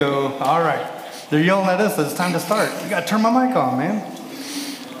All right. They're yelling at us. It's time to start. You got to turn my mic on, man.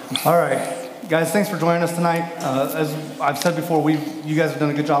 All right. Guys, thanks for joining us tonight. As I've said before, you guys have done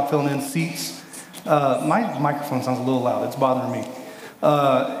a good job filling in seats. My microphone sounds a little loud. It's bothering me.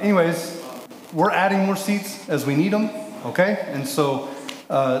 Anyways, we're adding more seats as we need them, okay? And so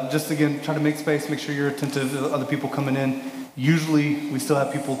just, again, try to make space, make sure you're attentive to other people coming in. Usually, we still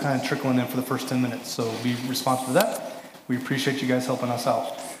have people kind of trickling in for the first 10 minutes, so be responsive to that. We appreciate you guys helping us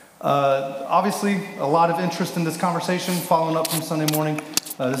out. Obviously, a lot of interest in this conversation following up from Sunday morning.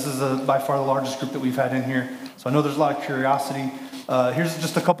 This is by far the largest group that we've had in here, so I know there's a lot of curiosity. Here's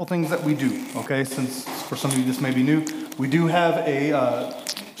just a couple things that we do, okay? Since for some of you this may be new, we do have a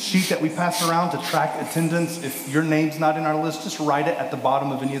sheet that we pass around to track attendance. If your name's not in our list, just write it at the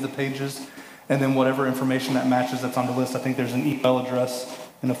bottom of any of the pages, and then whatever information that matches that's on the list. I think there's an email address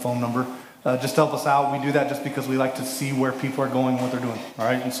and a phone number. Just to help us out. We do that just because we like to see where people are going and what they're doing, all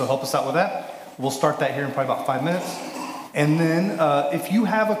right? And so help us out with that. We'll start that here in probably about 5 minutes. And then if you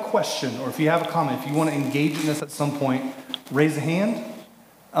have a question or if you have a comment, if you want to engage in this at some point, raise a hand.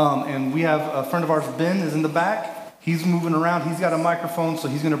 And we have a friend of ours, Ben, is in the back. He's moving around. He's got a microphone, so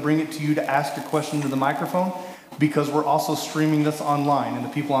he's going to bring it to you to ask your question into the microphone, because we're also streaming this online, and the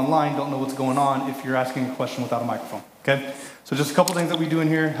people online don't know what's going on if you're asking a question without a microphone, okay? So just a couple things that we do in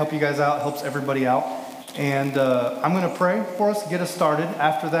here, help you guys out, helps everybody out. And I'm going to pray for us, get us started.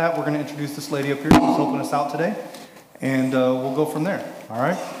 After that, we're going to introduce this lady up here who's helping us out today, and we'll go from there, all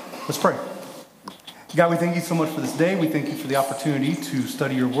right? Let's pray. God, we thank you so much for this day. We thank you for the opportunity to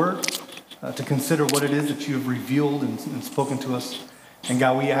study your word, to consider what it is that you have revealed and spoken to us. And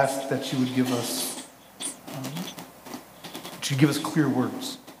God, we ask that you would give us clear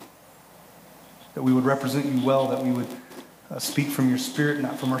words, that we would represent you well, that we would speak from your spirit,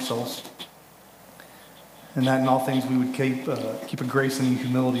 not from ourselves, and that in all things we would keep a grace and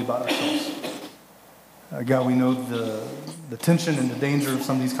humility about ourselves. God, we know the tension and the danger of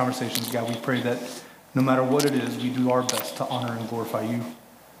some of these conversations. God, we pray that no matter what it is, we do our best to honor and glorify you,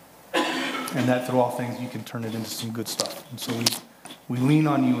 and that through all things you can turn it into some good stuff. And so we lean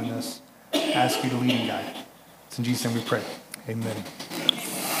on you in this, ask you to lead and guide. It's in Jesus' name we pray. Amen.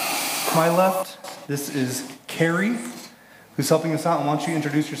 To my left, this is Kari, who's helping us out. And why don't you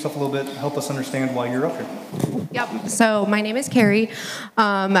introduce yourself a little bit, help us understand why you're up here. Yep. So my name is Kari.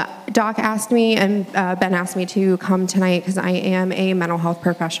 Doc asked me and Ben asked me to come tonight because I am a mental health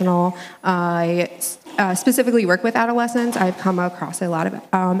professional. I specifically work with adolescents. I've come across a lot of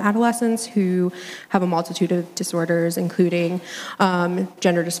adolescents who have a multitude of disorders, including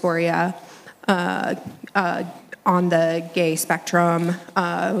gender dysphoria, on the gay spectrum,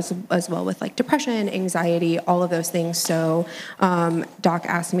 as well with like depression, anxiety, all of those things. So Doc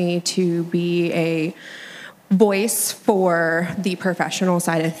asked me to be a voice for the professional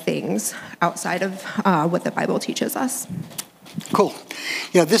side of things outside of what the Bible teaches us. Cool.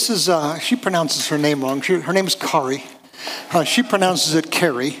 Yeah, this is, she pronounces her name wrong. Her name is Kari. She pronounces it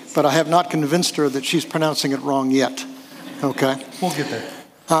Kari, but I have not convinced her that she's pronouncing it wrong yet. Okay? We'll get there.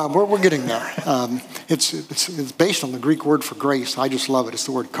 We're getting there. It's based on the Greek word for grace. I just love it. It's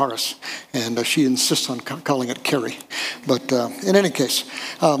the word charis, and she insists on calling it Kari. But in any case,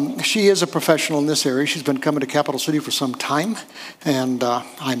 she is a professional in this area. She's been coming to Capital City for some time, and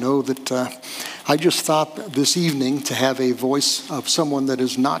I know that I just thought this evening to have a voice of someone that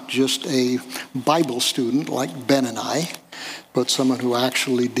is not just a Bible student like Ben and I, but someone who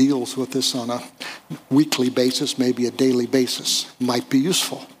actually deals with this on a weekly basis, maybe a daily basis, might be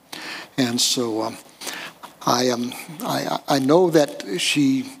useful. And so I know that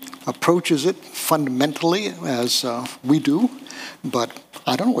she approaches it fundamentally as we do, but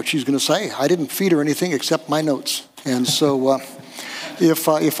I don't know what she's going to say. I didn't feed her anything except my notes. And so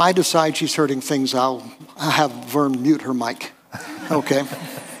if I decide she's hurting things, I'll have Vern mute her mic. Okay?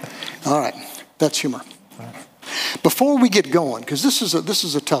 All right. That's humor. Before we get going, because this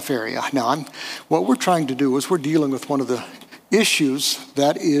is a tough area. Now, what we're trying to do is we're dealing with one of the issues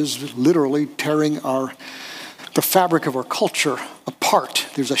that is literally tearing the fabric of our culture apart.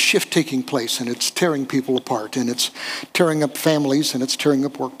 There's a shift taking place, and it's tearing people apart, and it's tearing up families, and it's tearing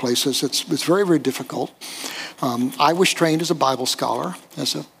up workplaces. It's very, very difficult. I was trained as a Bible scholar,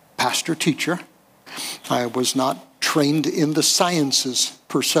 as a pastor teacher. I was not trained in the sciences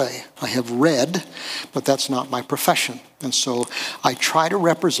per se. I have read, but that's not my profession. And so I try to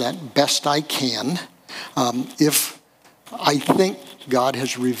represent best I can if I think God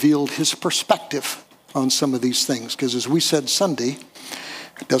has revealed his perspective on some of these things. Because as we said Sunday,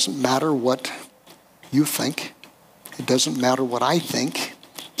 it doesn't matter what you think. It doesn't matter what I think.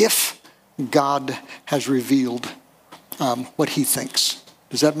 If God has revealed what he thinks.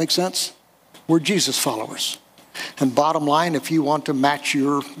 Does that make sense? We're Jesus followers. And bottom line, if you want to match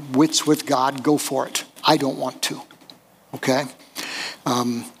your wits with God, go for it. I don't want to. Okay?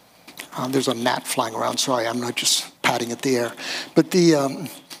 There's a gnat flying around. Sorry, I'm not just patting at the air. But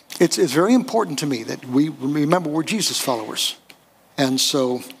it's very important to me that we remember we're Jesus followers. And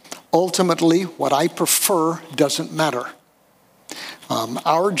so ultimately, what I prefer doesn't matter.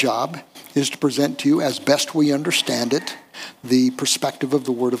 Our job is to present to you, as best we understand it, the perspective of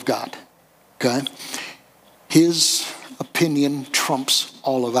the Word of God. Okay? His opinion trumps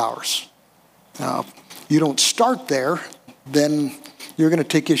all of ours. Now, if you don't start there, then you're going to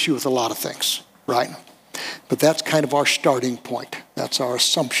take issue with a lot of things, right? But that's kind of our starting point. That's our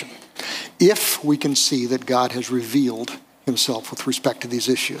assumption. If we can see that God has revealed himself with respect to these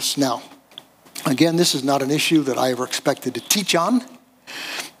issues. Now, again, this is not an issue that I ever expected to teach on.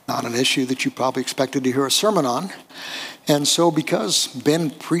 Not an issue that you probably expected to hear a sermon on. And so because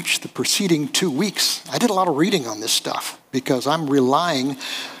Ben preached the preceding 2 weeks, I did a lot of reading on this stuff because I'm relying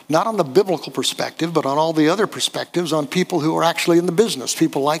not on the biblical perspective, but on all the other perspectives on people who are actually in the business,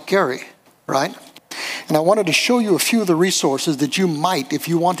 people like Kari, right? And I wanted to show you a few of the resources that you might, if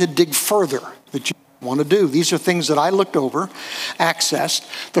you want to dig further, that you want to do. These are things that I looked over,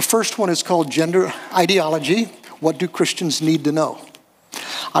 accessed. The first one is called Gender Ideology. What do Christians need to know?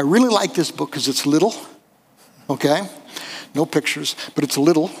 I really like this book because it's little, okay? No pictures, but it's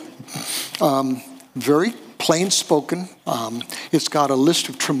little. Very plain spoken. It's got a list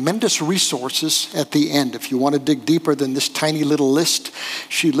of tremendous resources at the end. If you want to dig deeper than this tiny little list,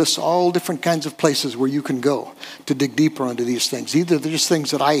 she lists all different kinds of places where you can go to dig deeper into these things. Either they're just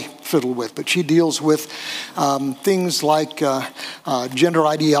things that I fiddle with, but she deals with things like gender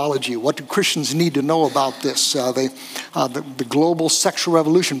ideology. What do Christians need to know about this? The global sexual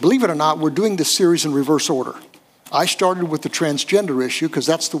revolution. Believe it or not, we're doing this series in reverse order. I started with the transgender issue because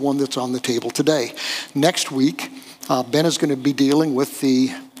that's the one that's on the table today. Next week, Ben is going to be dealing with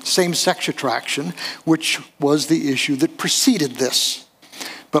the same-sex attraction, which was the issue that preceded this.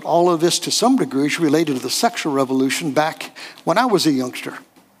 But all of this, to some degree, is related to the sexual revolution back when I was a youngster,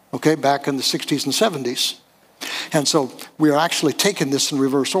 okay, back in the 60s and 70s. And so we are actually taking this in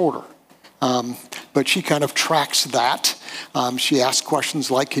reverse order. But she kind of tracks that. She asks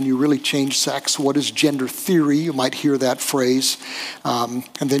questions like, can you really change sex? What is gender theory? You might hear that phrase. And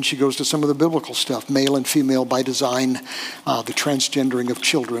then she goes to some of the biblical stuff, male and female by design, the transgendering of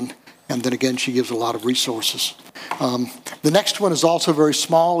children. And then again, she gives a lot of resources. The next one is also very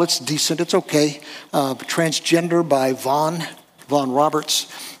small. It's decent. It's okay. Transgender by Vaughn Roberts.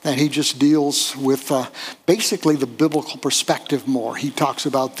 And he just deals with basically the biblical perspective more. He talks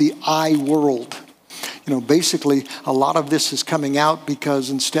about the I world. You know, basically, a lot of this is coming out because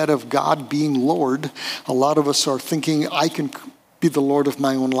instead of God being Lord, a lot of us are thinking, I can be the Lord of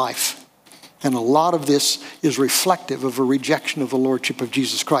my own life. And a lot of this is reflective of a rejection of the Lordship of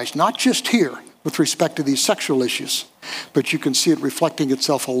Jesus Christ. Not just here with respect to these sexual issues, but you can see it reflecting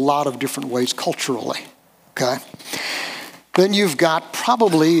itself a lot of different ways culturally. Okay? Then you've got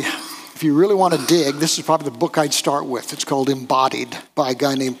probably, if you really want to dig, this is probably the book I'd start with. It's called Embodied by a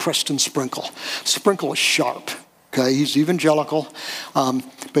guy named Preston Sprinkle. Sprinkle is sharp. Okay, he's evangelical,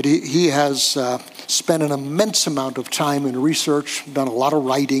 but he has spent an immense amount of time in research, done a lot of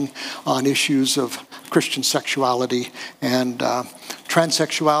writing on issues of Christian sexuality and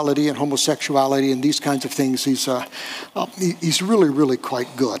transsexuality and homosexuality and these kinds of things. He's really, really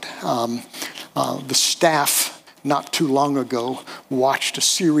quite good. The staff not too long ago watched a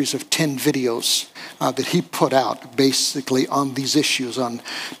series of 10 videos that he put out basically on these issues, on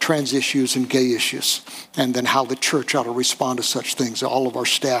trans issues and gay issues, and then how the church ought to respond to such things. All of our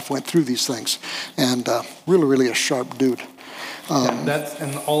staff went through these things, and really, really a sharp dude.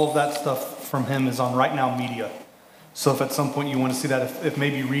 And all of that stuff from him is on Right Now Media. So if at some point you want to see that, if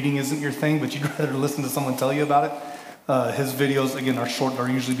maybe reading isn't your thing, but you'd rather listen to someone tell you about it, his videos, again, are short. They're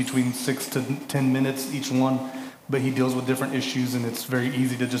usually between 6 to 10 minutes each one. But he deals with different issues, and it's very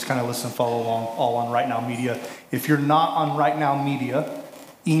easy to just kind of listen, follow along, all on Right Now Media. If you're not on Right Now Media,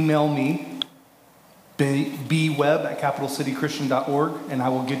 email me, bweb@capitalcitychristian.org, and I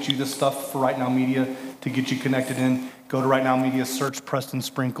will get you the stuff for Right Now Media to get you connected in. Go to Right Now Media, search Preston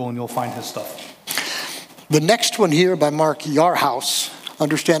Sprinkle, and you'll find his stuff. The next one here by Mark Yarhouse,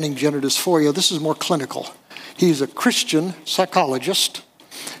 Understanding Gender Dysphoria. This is more clinical. He's a Christian psychologist,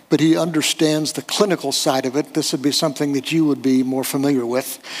 but he understands the clinical side of it. This would be something that you would be more familiar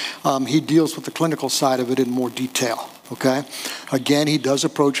with. He deals with the clinical side of it in more detail, okay? Again, he does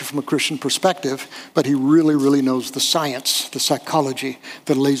approach it from a Christian perspective, but he really, really knows the science, the psychology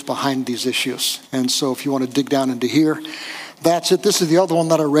that lays behind these issues. And so if you want to dig down into here, That's it. This is the other one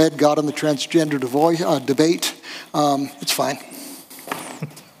that I read, God and the Transgender Debate. It's fine.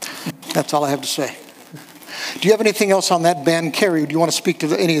 That's all I have to say. Do you have anything else on that, Ben? Kari, do you want to speak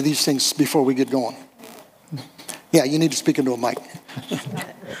to any of these things before we get going? Yeah, you need to speak into a mic.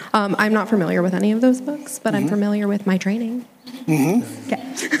 I'm not familiar with any of those books, but I'm familiar with my training.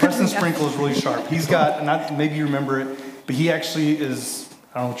 Okay. Preston Sprinkle is really sharp. He's got, maybe you remember it, but he actually is,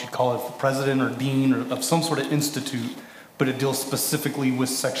 I don't know what you'd call it, president or dean or of some sort of institute, but it deals specifically with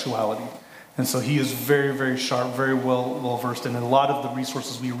sexuality. And so he is very, very sharp, very well versed, and a lot of the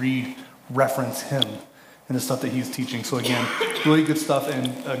resources we read reference him and the stuff that he's teaching. So again, really good stuff. And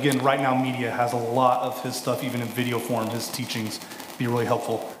again, Right Now Media has a lot of his stuff, even in video form. His teachings be really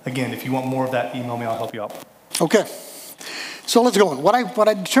helpful. Again, if you want more of that, email me, I'll help you out. Okay. So let's go on. What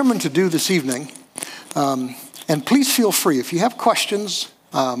I determined to do this evening, and please feel free, if you have questions,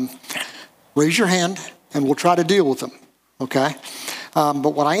 raise your hand and we'll try to deal with them, okay?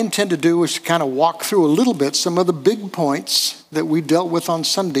 But what I intend to do is to kind of walk through a little bit some of the big points that we dealt with on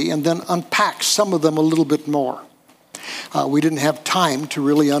Sunday and then unpack some of them a little bit more. We didn't have time to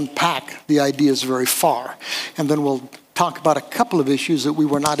really unpack the ideas very far. And then we'll talk about a couple of issues that we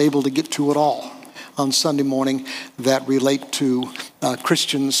were not able to get to at all on Sunday morning that relate to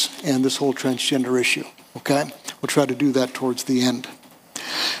Christians and this whole transgender issue, okay? We'll try to do that towards the end.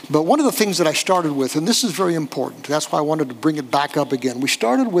 But one of the things that I started with, and this is very important, that's why I wanted to bring it back up again. We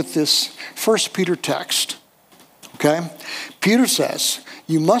started with this 1 Peter text, okay? Peter says,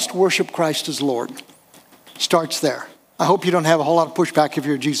 you must worship Christ as Lord. Starts there. I hope you don't have a whole lot of pushback if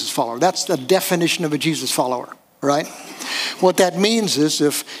you're a Jesus follower. That's the definition of a Jesus follower, right? What that means is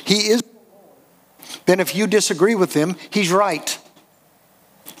if he is, then if you disagree with him, he's right.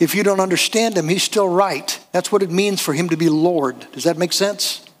 If you don't understand him, he's still right. That's what it means for him to be Lord. Does that make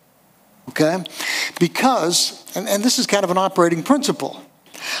sense? Okay? Because, and this is kind of an operating principle,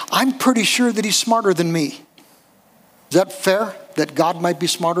 I'm pretty sure that he's smarter than me. Is that fair? That God might be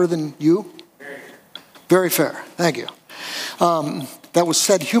smarter than you? Very fair. Thank you. That was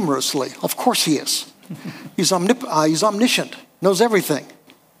said humorously. Of course he is. He's omniscient, knows everything.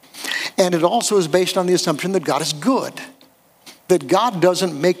 And it also is based on the assumption that God is good. That God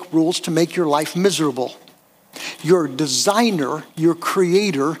doesn't make rules to make your life miserable. Your designer, your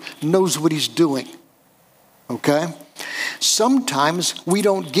creator, knows what he's doing. Okay? Sometimes we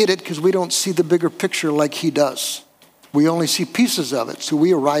don't get it because we don't see the bigger picture like he does. We only see pieces of it. So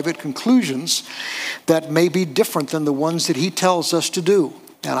we arrive at conclusions that may be different than the ones that he tells us to do.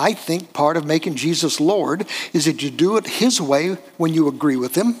 And I think part of making Jesus Lord is that you do it his way when you agree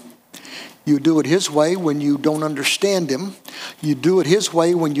with him. You do it his way when you don't understand him. You do it his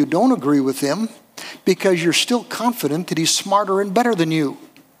way when you don't agree with him because you're still confident that he's smarter and better than you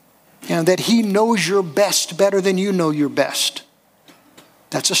and that he knows your best better than you know your best.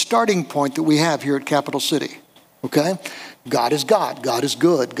 That's a starting point that we have here at Capital City, okay? God is God. God is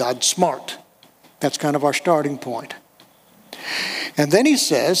good. God's smart. That's kind of our starting point. And then he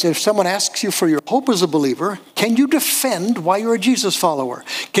says, if someone asks you for your hope as a believer, can you defend why you're a Jesus follower?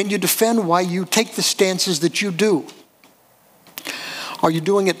 Can you defend why you take the stances that you do? Are you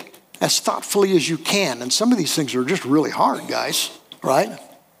doing it as thoughtfully as you can? And some of these things are just really hard, guys, right?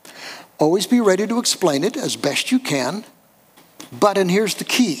 Always be ready to explain it as best you can. But, and here's the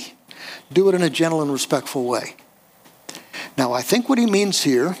key, do it in a gentle and respectful way. Now, I think what he means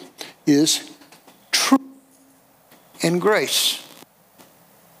here is truth and grace.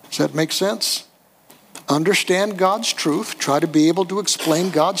 Does that make sense? Understand God's truth. Try to be able to explain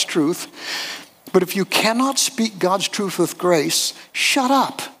God's truth. But if you cannot speak God's truth with grace, shut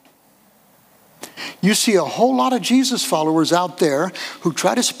up. You see a whole lot of Jesus followers out there who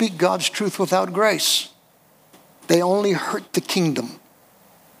try to speak God's truth without grace. They only hurt the kingdom.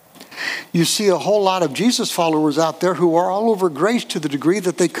 You see a whole lot of Jesus followers out there who are all over grace to the degree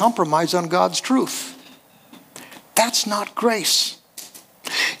that they compromise on God's truth. That's not grace.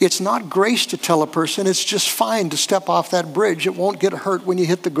 It's not grace to tell a person it's just fine to step off that bridge. It won't get hurt when you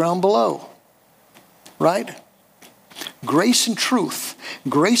hit the ground below. Right? Grace and truth.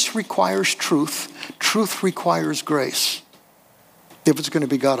 Grace requires truth. Truth requires grace. If it's going to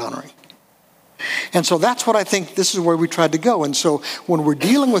be God-honoring. And so that's what I think, this is where we tried to go. And so when we're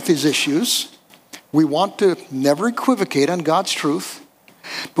dealing with these issues, we want to never equivocate on God's truth,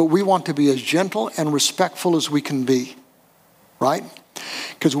 but we want to be as gentle and respectful as we can be. Right?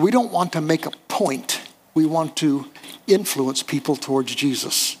 Because we don't want to make a point. We want to influence people towards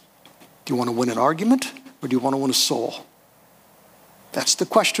Jesus. Do you want to win an argument or do you want to win a soul? That's the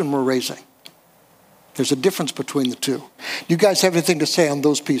question we're raising. There's a difference between the two. You guys have anything to say on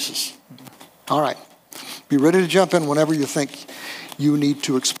those pieces? All right. Be ready to jump in whenever you think you need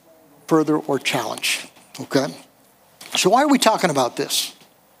to explore further or challenge, okay? So why are we talking about this?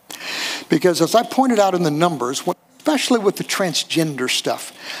 Because as I pointed out in the numbers, especially with the transgender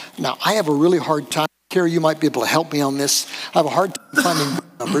stuff, now I have a really hard time, Kari, you might be able to help me on this. I have a hard time finding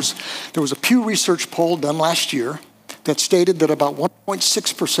numbers. There was a Pew Research poll done last year that stated that about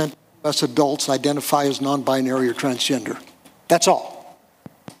 1.6% of us adults identify as non-binary or transgender. That's all,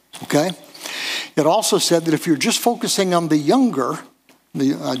 okay? It also said that if you're just focusing on the younger,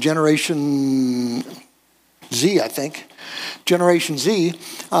 the Generation Z, I think, Generation Z,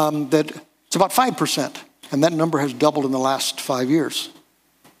 that it's about 5%, and that number has doubled in the last 5 years,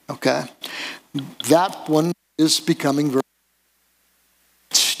 okay? That one is becoming very,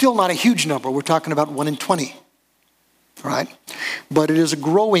 still not a huge number. We're talking about 1 in 20, right? But it is a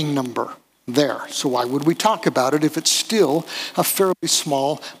growing number there. So why would we talk about it if it's still a fairly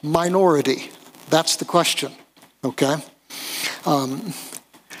small minority? That's the question, okay?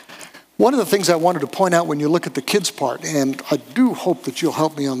 One of the things I wanted to point out when you look at the kids part, and I do hope that you'll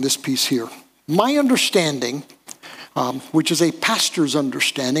help me on this piece here. My understanding, which is a pastor's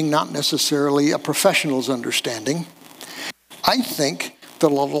understanding, not necessarily a professional's understanding, I think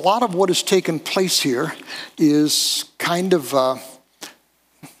that a lot of what has taken place here is kind of,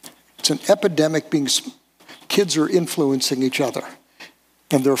 it's an epidemic being, kids are influencing each other.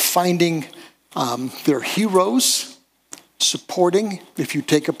 And they're finding their heroes supporting if you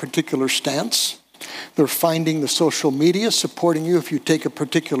take a particular stance. They're finding the social media supporting you if you take a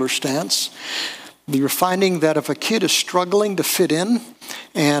particular stance. You're finding that if a kid is struggling to fit in,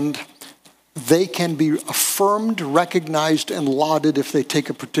 and they can be affirmed, recognized, and lauded if they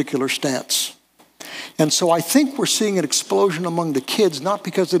take a particular stance. And so I think we're seeing an explosion among the kids, not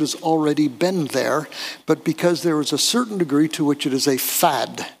because it has already been there, but because there is a certain degree to which it is a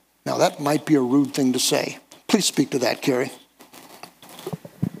fad. Now, that might be a rude thing to say. Please speak to that, Kari.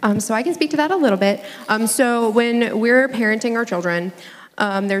 So I can speak to that a little bit. So when we're parenting our children,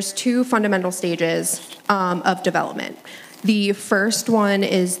 there's 2 fundamental stages of development. The first one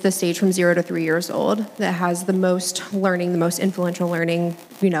is the stage from 0 to 3 years old that has the most learning, the most influential learning.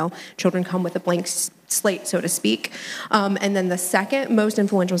 You know, children come with a blank slate, so to speak. And then the second most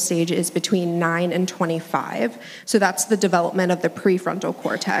influential stage is between 9 and 25. So that's the development of the prefrontal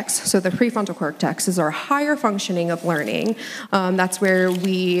cortex. So the prefrontal cortex is our higher functioning of learning. That's where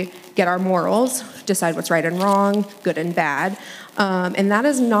we get our morals, decide what's right and wrong, good and bad. And that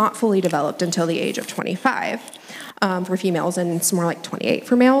is not fully developed until the age of 25. For females, and it's more like 28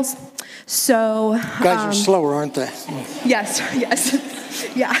 for males. So guys are slower, aren't they? Yes,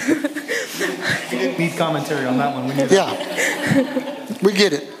 yeah. We didn't need commentary on that one. We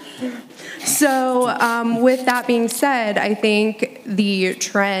get it. So with that being said, I think the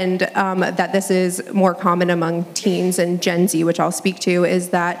trend that this is more common among teens and Gen Z, which I'll speak to, is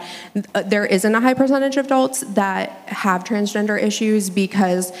that there isn't a high percentage of adults that have transgender issues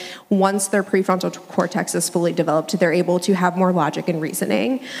because once their prefrontal cortex is fully developed, they're able to have more logic and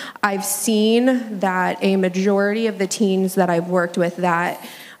reasoning. I've seen that a majority of the teens that I've worked with that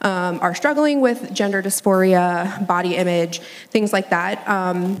are struggling with gender dysphoria, body image, things like that,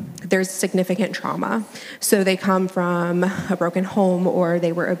 there's significant trauma. So they come from a broken home, or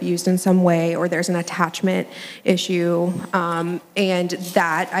they were abused in some way, or there's an attachment issue. And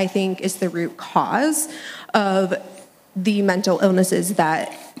that, I think, is the root cause of the mental illnesses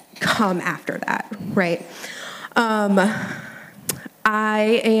that come after that, right?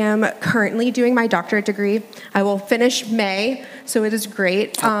 I am currently doing my doctorate degree. I will finish May, so it is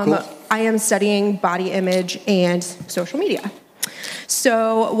great. Cool. I am studying body image and social media.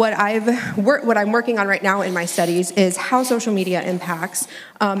 So what I'm working on right now in my studies is how social media impacts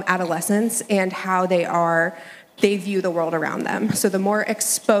adolescents and how they view the world around them. So the more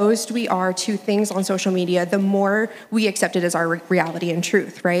exposed we are to things on social media, the more we accept it as our reality and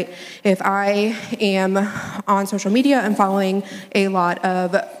truth, right? If I am on social media and following a lot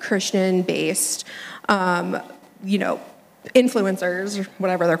of Christian-based, influencers, or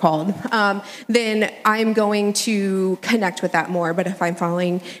whatever they're called, then I'm going to connect with that more. But if I'm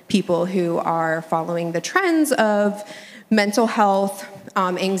following people who are following the trends of mental health,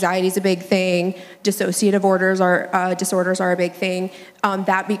 anxiety is a big thing, dissociative disorders are a big thing,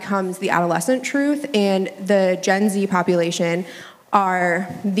 that becomes the adolescent truth. And the Gen Z population are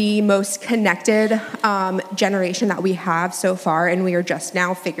the most connected generation that we have so far, and we are just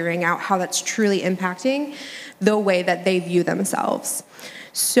now figuring out how that's truly impacting the way that they view themselves.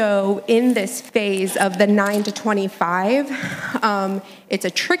 So in this phase of the 9 to 25, it's a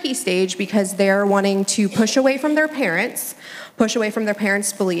tricky stage because they're wanting to push away from their parents'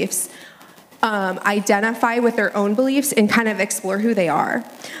 beliefs, identify with their own beliefs and kind of explore who they are.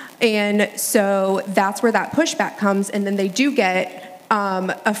 And so that's where that pushback comes, and then they do get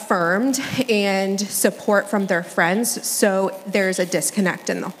affirmed and support from their friends, so there's a disconnect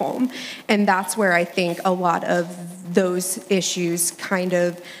in the home. And that's where I think a lot of those issues kind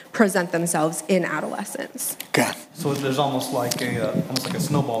of present themselves in adolescence. Okay. So there's almost like a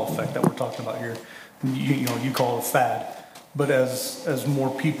snowball effect that we're talking about here. You call it a fad, but as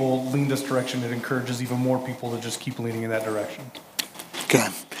more people lean this direction, it encourages even more people to just keep leaning in that direction. Okay.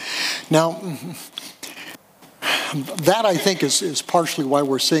 Now, that I think is partially why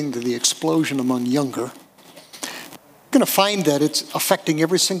we're seeing the explosion among younger. You're going to find that it's affecting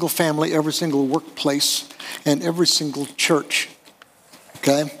every single family, every single workplace, and every single church.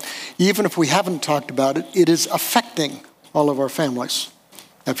 Okay? Even if we haven't talked about it, it is affecting all of our families.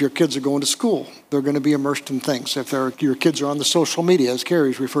 If your kids are going to school, they're going to be immersed in things. If your kids are on the social media, as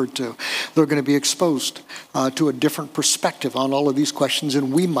Kari's referred to, they're going to be exposed to a different perspective on all of these questions,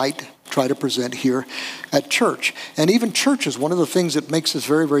 and we might try to present here at church. And even churches, one of the things that makes this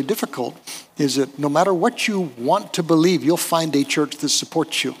very, very difficult is that no matter what you want to believe, you'll find a church that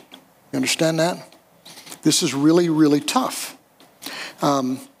supports you. You understand that? This is really, really tough.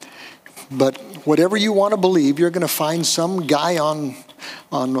 But whatever you want to believe, you're going to find some guy on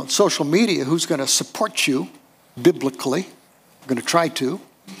social media who's going to support you biblically. Going to try to.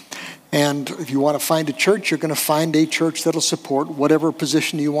 And if you want to find a church, you're going to find a church that'll support whatever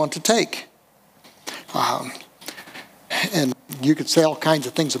position you want to take. And you could say all kinds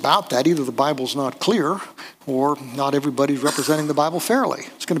of things about that. Either the Bible's not clear or not everybody's representing the Bible fairly.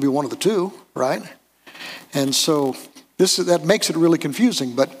 It's going to be one of the two, right? And so that makes it really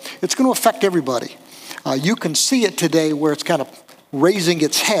confusing, but it's going to affect everybody. You can see it today where it's kind of raising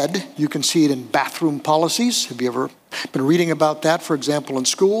its head. You can see it in bathroom policies. Have you ever been reading about that, for example, in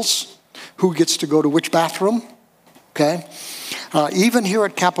schools? Who gets to go to which bathroom? Okay. Even here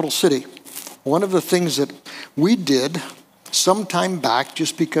at Capital City, one of the things that we did some time back,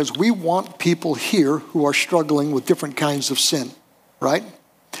 just because we want people here who are struggling with different kinds of sin, right?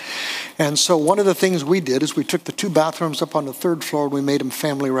 And so one of the things we did is we took the two bathrooms up on the third floor and we made them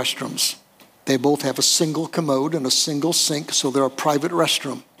family restrooms. They both have a single commode and a single sink, so they're a private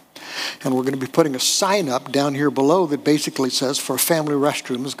restroom. And we're going to be putting a sign up down here below that basically says, for family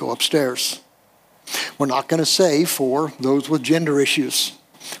restrooms, go upstairs. We're not going to say for those with gender issues.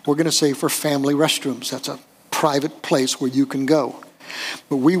 We're going to say for family restrooms. That's a private place where you can go.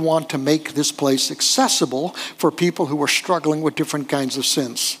 But we want to make this place accessible for people who are struggling with different kinds of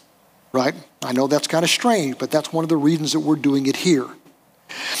sins. Right? I know that's kind of strange, but that's one of the reasons that we're doing it here.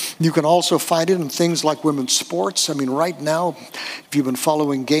 You can also find it in things like women's sports. I mean, right now, if you've been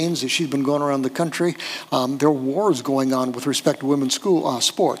following Gaines, as she's been going around the country, there are wars going on with respect to women's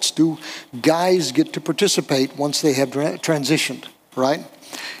sports. Do guys get to participate once they have transitioned, right?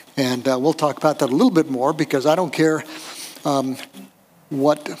 And we'll talk about that a little bit more, because I don't care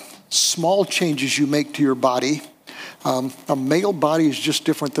what small changes you make to your body. A male body is just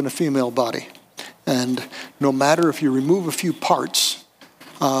different than a female body. And no matter if you remove a few parts,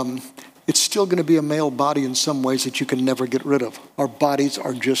 it's still going to be a male body in some ways that you can never get rid of. Our bodies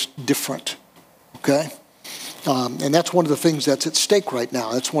are just different, okay? And that's one of the things that's at stake right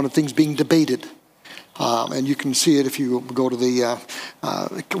now. That's one of the things being debated. And you can see it if you go to the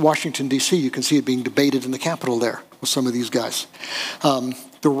Washington, D.C., you can see it being debated in the Capitol there with some of these guys.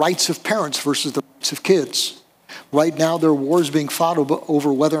 The rights of parents versus the rights of kids. Right now, there are wars being fought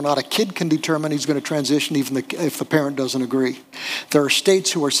over whether or not a kid can determine he's going to transition, even if the parent doesn't agree. There are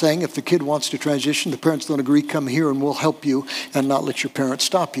states who are saying if the kid wants to transition, the parents don't agree, come here and we'll help you and not let your parents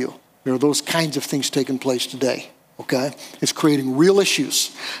stop you. There are those kinds of things taking place today, okay? It's creating real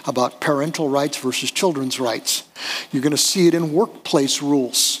issues about parental rights versus children's rights. You're going to see it in workplace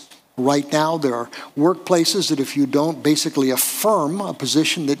rules. Right now, there are workplaces that if you don't basically affirm a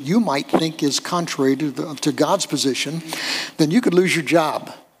position that you might think is contrary to God's position, then you could lose your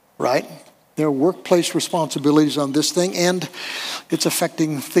job, right? There are workplace responsibilities on this thing, and it's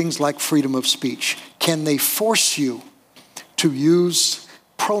affecting things like freedom of speech. Can they force you to use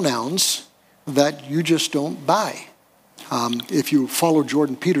pronouns that you just don't buy? If you follow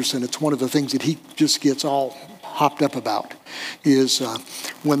Jordan Peterson, it's one of the things that he just gets all hopped up about is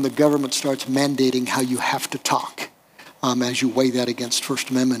when the government starts mandating how you have to talk as you weigh that against First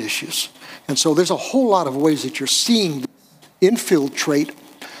Amendment issues. And so there's a whole lot of ways that you're seeing infiltrate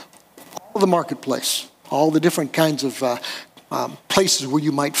all the marketplace, all the different kinds of places where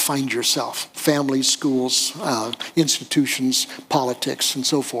you might find yourself, families, schools, institutions, politics, and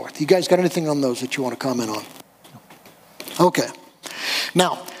so forth. You guys got anything on those that you want to comment on? Okay.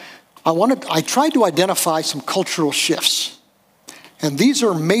 Now, I tried to identify some cultural shifts. And these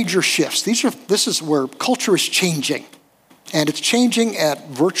are major shifts. This is where culture is changing. And it's changing at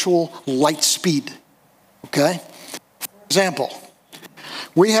virtual light speed. Okay? For example,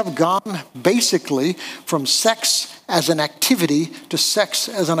 we have gone basically from sex as an activity to sex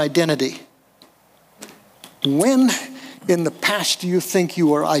as an identity. When in the past do you think you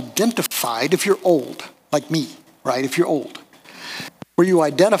were identified, if you're old, like me, right? If you're old, were you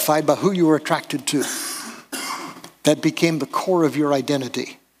identified by who you were attracted to? That became the core of your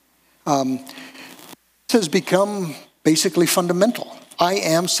identity. This has become basically fundamental. I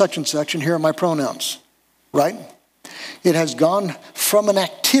am such and such, and here are my pronouns, right? It has gone from an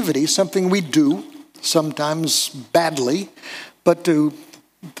activity, something we do, sometimes badly, but to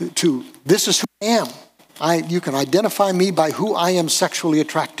this is who I am. You can identify me by who I am sexually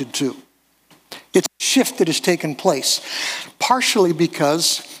attracted to. It's a shift that has taken place, partially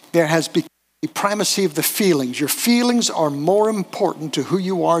because there has become the primacy of the feelings. Your feelings are more important to who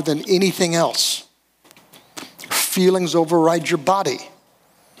you are than anything else. Your feelings override your body.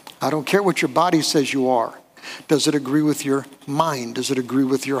 I don't care what your body says you are. Does it agree with your mind? Does it agree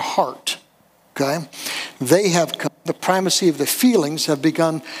with your heart? Okay? The primacy of the feelings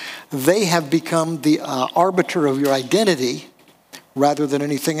they have become the arbiter of your identity rather than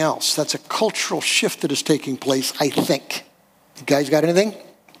anything else. That's a cultural shift that is taking place, I think. You guys got anything?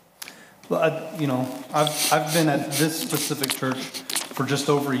 Well, I've been at this specific church for just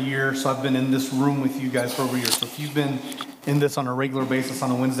over a year, so I've been in this room with you guys for over a year. So if you've been in this on a regular basis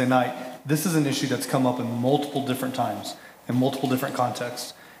on a Wednesday night, this is an issue that's come up in multiple different times, in multiple different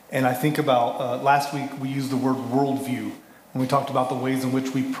contexts. And I think about last week we used the word worldview, and we talked about the ways in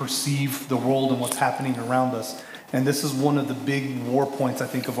which we perceive the world and what's happening around us. And this is one of the big war points, I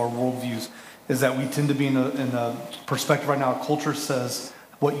think, of our worldviews, is that we tend to be in a perspective right now. Our culture says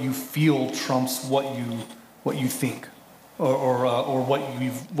what you feel trumps what you think, or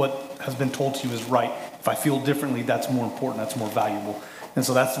what has been told to you is right. If I feel differently, that's more important, that's more valuable. And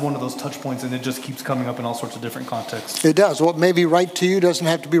so that's one of those touch points, and it just keeps coming up in all sorts of different contexts. It does. What may be right to you doesn't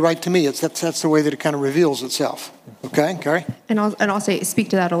have to be right to me. That's the way that it kind of reveals itself. Okay, Kari? And I'll speak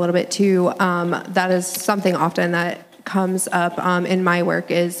to that a little bit too. That is something often that comes up in my work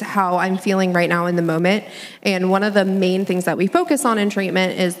is how I'm feeling right now in the moment. And one of the main things that we focus on in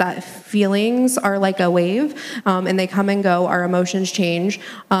treatment is that feelings are like a wave, and they come and go. Our emotions change.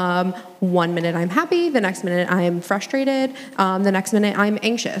 1 minute I'm happy, the next minute I'm frustrated, the next minute I'm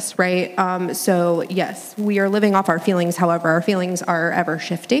anxious, right? So yes, we are living off our feelings. However, our feelings are ever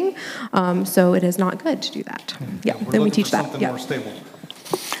shifting. So it is not good to do that. Yeah, then we teach that. Something more stable.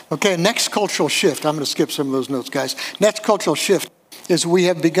 Okay, next cultural shift. I'm going to skip some of those notes, guys. Next cultural shift is we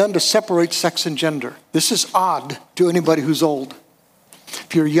have begun to separate sex and gender. This is odd to anybody who's old.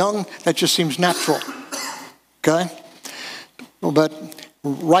 If you're young, that just seems natural. Okay? But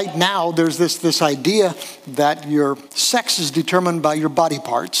right now, there's this idea that your sex is determined by your body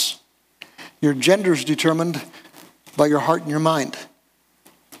parts. Your gender is determined by your heart and your mind.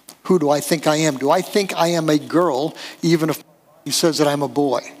 Who do I think I am? Do I think I am a girl, even if he says that I'm a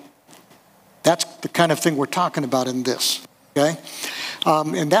boy? That's the kind of thing we're talking about in this, okay?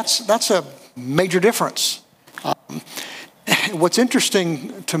 And that's a major difference. What's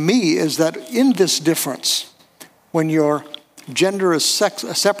interesting to me is that in this difference, when your gender is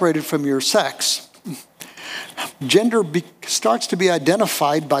separated from your sex, gender starts to be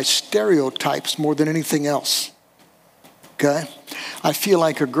identified by stereotypes more than anything else, okay? I feel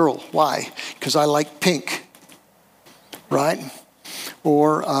like a girl. Why? Because I like pink, right?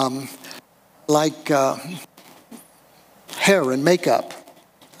 Or like hair and makeup.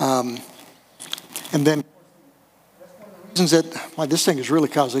 And then reasons that, well, this thing is really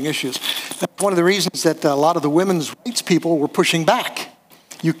causing issues. That's one of the reasons that a lot of the women's rights people were pushing back.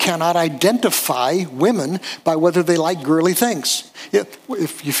 You cannot identify women by whether they like girly things.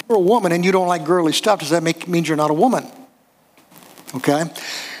 If you're a woman and you don't like girly stuff, does that mean you're not a woman? Okay?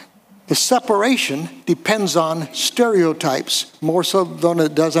 The separation depends on stereotypes more so than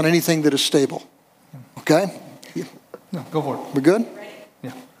it does on anything that is stable. Okay? No, go for it. We're good? Ready?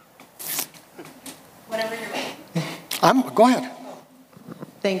 Yeah. Whenever you're ready. Go ahead.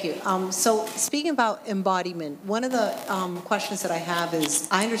 Thank you. So speaking about embodiment, one of the questions that I have is,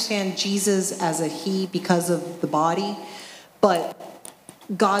 I understand Jesus as a he because of the body, but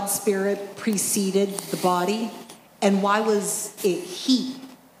God's spirit preceded the body. And why was it he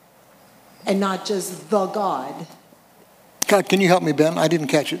and not just the God? God, can you help me, Ben? I didn't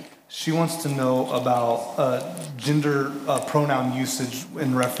catch it. She wants to know about gender pronoun usage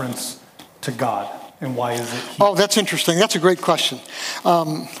in reference to God, and why is it he? Oh, that's interesting. That's a great question.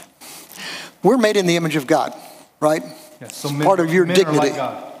 We're made in the image of God, right? Yeah, so It's men, part of your men dignity. are like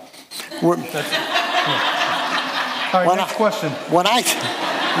God. All right, next question. When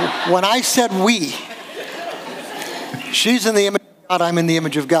I said we, she's in the image of God, I'm in the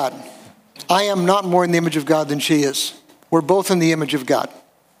image of God. I am not more in the image of God than she is. We're both in the image of God.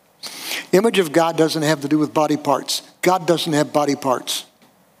 Image of God doesn't have to do with body parts. God doesn't have body parts.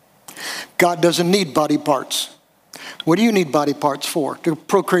 God doesn't need body parts. What do you need body parts for? To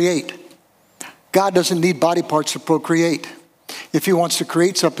procreate. God doesn't need body parts to procreate. If he wants to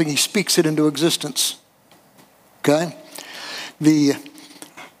create something, he speaks it into existence. Okay? The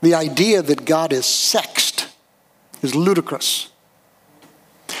idea that God is sexed is ludicrous.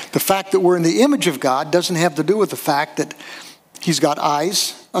 The fact that we're in the image of God doesn't have to do with the fact that he's got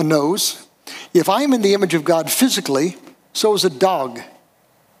eyes, a nose. If I'm in the image of God physically, so is a dog.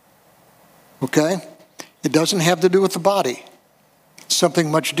 Okay? It doesn't have to do with the body. It's something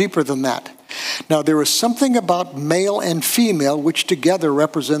much deeper than that. Now, there is something about male and female which together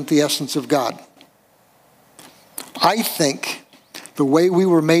represent the essence of God. I think the way we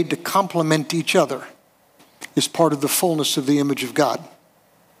were made to complement each other is part of the fullness of the image of God.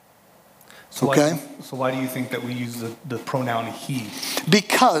 So okay? Why do you think that we use the pronoun he?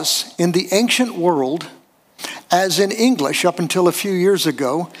 Because in the ancient world, as in English up until a few years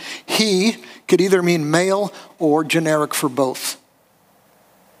ago, he could either mean male or generic for both.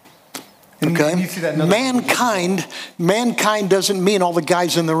 Okay? You see that Mankind doesn't mean all the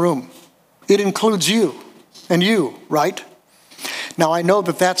guys in the room. It includes you and you, right? Now, I know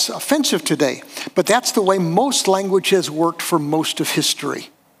that that's offensive today, but that's the way most language has worked for most of history.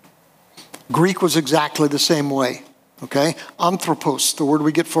 Greek was exactly the same way, okay? Anthropos, the word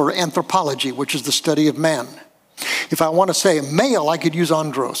we get for anthropology, which is the study of man. If I want to say male, I could use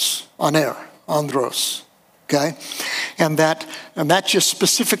andros, andros, okay? And that's just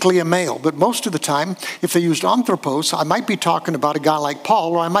specifically a male. But most of the time, if they used anthropos, I might be talking about a guy like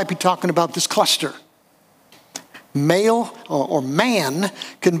Paul, or I might be talking about this cluster. Male or man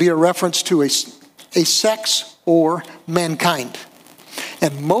can be a reference to a sex or mankind.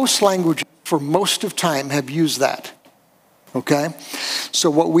 And most languages, for most of time, have used that. Okay? So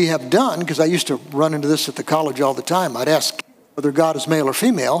what we have done, because I used to run into this at the college all the time, I'd ask whether God is male or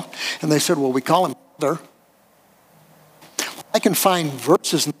female, and they said, well, we call him mother. I can find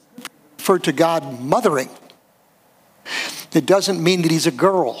verses that refer to God mothering. It doesn't mean that he's a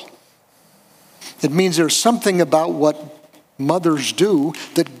girl. It means there's something about what mothers do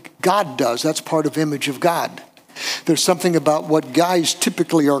that God does. That's part of image of God. There's something about what guys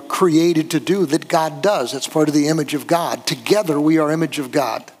typically are created to do that God does. That's part of the image of God. Together we are image of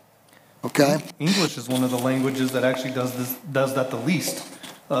God. Okay? English is one of the languages that actually does that the least.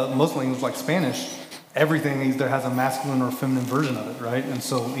 Most languages like Spanish, everything either has a masculine or feminine version of it, right? And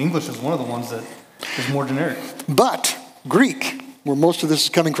so English is one of the ones that is more generic. But Greek, where most of this is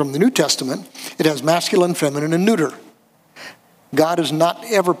coming from the New Testament, it has masculine, feminine, and neuter. God is not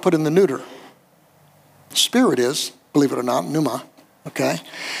ever put in the neuter. Spirit is, believe it or not, pneuma, okay?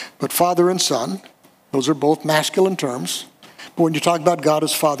 But Father and Son, those are both masculine terms. But when you talk about God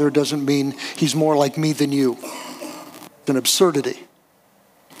as Father, it doesn't mean he's more like me than you. It's an absurdity,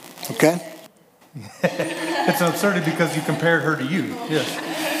 okay? It's an absurdity because you compared her to you, yes.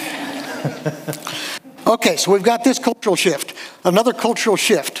 Okay, so we've got this cultural shift. Another cultural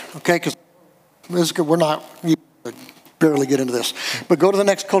shift, okay, because we're not, you barely get into this. But go to the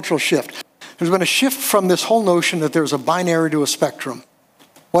next cultural shift. There's been a shift from this whole notion that there's a binary to a spectrum.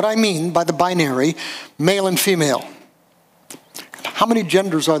 What I mean by the binary, male and female. How many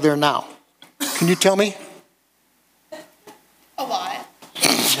genders are there now? Can you tell me? A lot.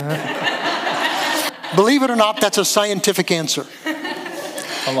 Believe it or not, that's a scientific answer.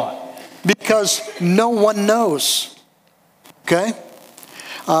 A lot. Because no one knows, okay?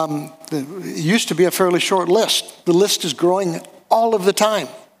 It used to be a fairly short list. The list is growing all of the time.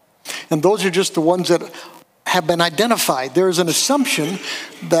 And those are just the ones that have been identified. There is an assumption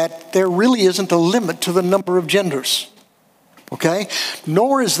that there really isn't a limit to the number of genders, okay?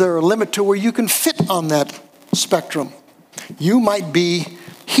 Nor is there a limit to where you can fit on that spectrum. You might be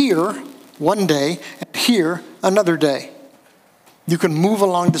here one day and here another day. You can move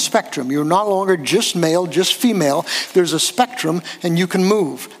along the spectrum. You're no longer just male, just female. There's a spectrum and you can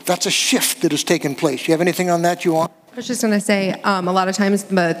move. That's a shift that has taken place. You have anything on that you want? I was just going to say, a lot of times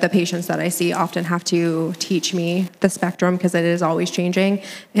the patients that I see often have to teach me the spectrum because it is always changing.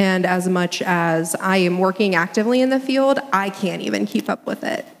 And as much as I am working actively in the field, I can't even keep up with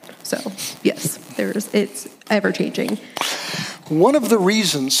it. So, yes, it's ever changing. One of the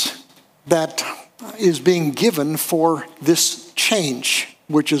reasons that is being given for this change,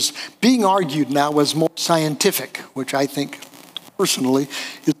 which is being argued now as more scientific, which I think personally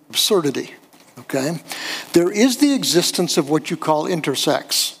is absurdity, okay? There is the existence of what you call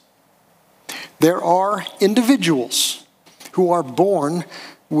intersex. There are individuals who are born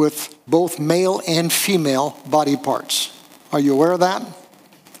with both male and female body parts. Are you aware of that?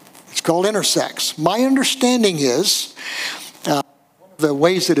 It's called intersex. My understanding is, one of the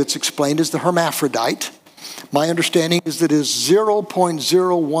ways that it's explained is the hermaphrodite. My understanding is that it is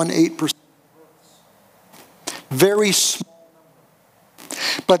 0.018%. Very small.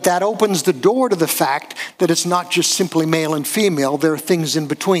 But that opens the door to the fact that it's not just simply male and female. There are things in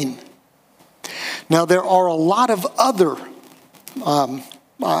between. Now, there are a lot of other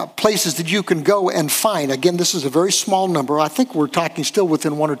places that you can go and find. Again, this is a very small number. I think we're talking still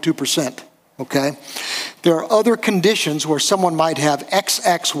within 1 or 2%, okay? There are other conditions where someone might have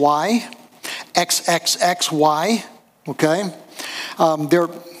XXY, XXXY, okay?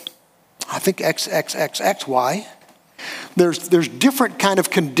 I think XXXXY. There's different kind of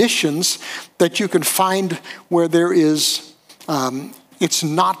conditions that you can find where there is, it's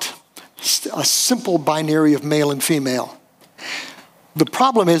not a simple binary of male and female. The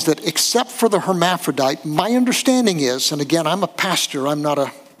problem is that except for the hermaphrodite, my understanding is, and again, I'm a pastor, I'm not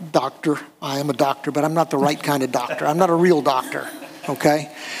a doctor. I am a doctor, but I'm not the right kind of doctor. I'm not a real doctor,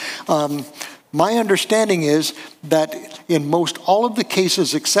 okay? My understanding is that in most all of the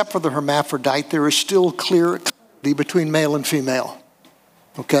cases except for the hermaphrodite, there is still clarity between male and female,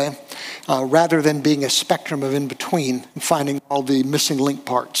 okay? Rather than being a spectrum of in between and finding all the missing link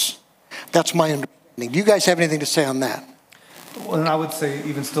parts. That's my understanding. Do you guys have anything to say on that? Well, and I would say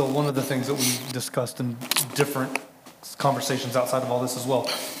even still, one of the things that we discussed in different conversations outside of all this as well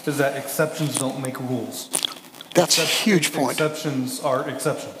is that exceptions don't make rules. That's a huge point. Exceptions are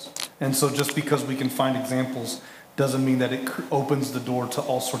exceptions. And so just because we can find examples doesn't mean that it opens the door to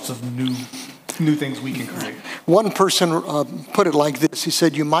all sorts of new things we can create. One person put it like this. He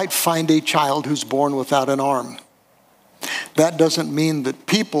said, you might find a child who's born without an arm. That doesn't mean that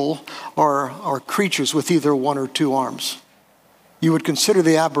people are creatures with either one or two arms. You would consider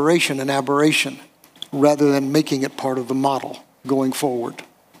the aberration an aberration rather than making it part of the model going forward.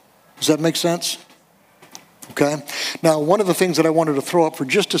 Does that make sense? Okay. Now, one of the things that I wanted to throw up for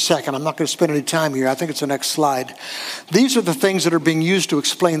just a second, I'm not going to spend any time here. I think it's the next slide. These are the things that are being used to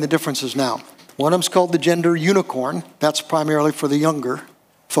explain the differences now. One of them is called the gender unicorn. That's primarily for the younger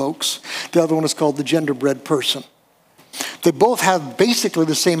folks. The other one is called the genderbread person. They both have basically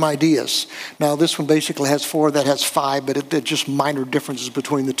the same ideas. Now, this one basically has 4, that has 5, but it's just minor differences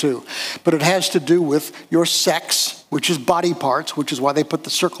between the two. But it has to do with your sex, which is body parts, which is why they put the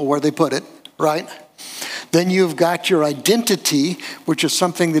circle where they put it, right? Then you've got your identity, which is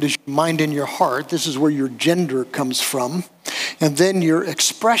something that is your mind and your heart. This is where your gender comes from. And then your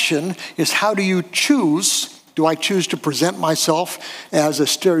expression is how do you choose. Do I choose to present myself as a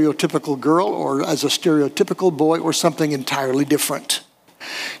stereotypical girl or as a stereotypical boy or something entirely different?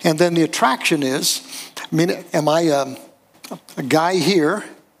 And then the attraction is, am I a guy here?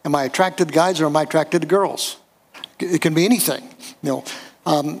 Am I attracted to guys or am I attracted to girls? It can be anything.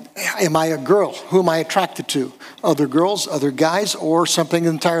 Am I a girl? Who am I attracted to? Other girls, other guys, or something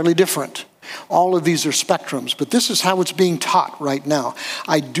entirely different? All of these are spectrums, but this is how it's being taught right now.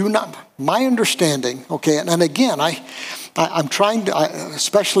 My understanding, okay, and again, I'm trying to,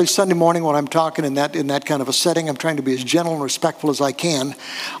 especially Sunday morning when I'm talking in that kind of a setting, I'm trying to be as gentle and respectful as I can.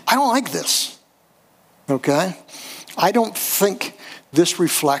 I don't like this, okay? I don't think this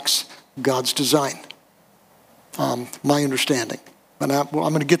reflects God's design, my understanding. And I'm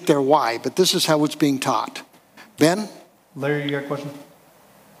going to get there why, but this is how it's being taught. Ben? Larry, you got a question?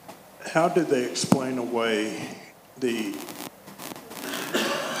 How did they explain away the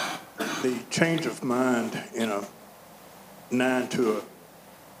change of mind in a 9 to a,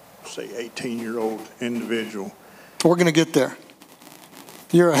 say, 18-year-old individual? We're going to get there.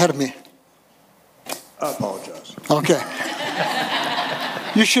 You're ahead of me. I apologize. Okay.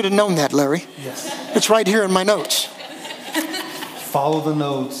 You should have known that, Larry. Yes. It's right here in my notes. Follow the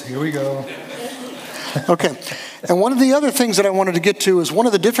notes. Here we go. Okay. And one of the other things that I wanted to get to is one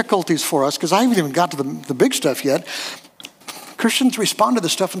of the difficulties for us, because I haven't even got to the big stuff yet. Christians respond to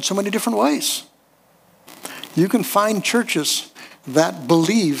this stuff in so many different ways. You can find churches that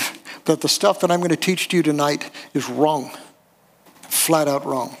believe that the stuff that I'm going to teach to you tonight is wrong. Flat out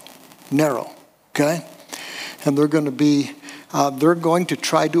wrong. Narrow. Okay? And they're going to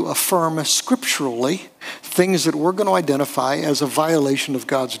try to affirm scripturally things that we're going to identify as a violation of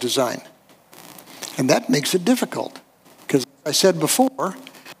God's design. And that makes it difficult. Because as I said before,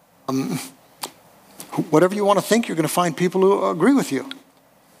 whatever you want to think, you're going to find people who agree with you.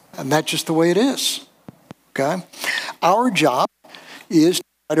 And that's just the way it is. Okay? Our job is to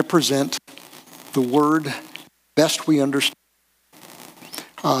try to present the Word best we understand.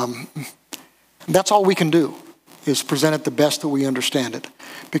 That's all we can do, is present it the best that we understand it.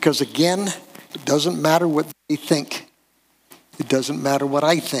 Because again, it doesn't matter what they think. It doesn't matter what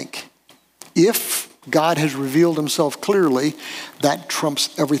I think. If God has revealed himself clearly, that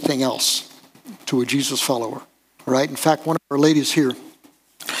trumps everything else to a Jesus follower. Right? In fact, one of our ladies here,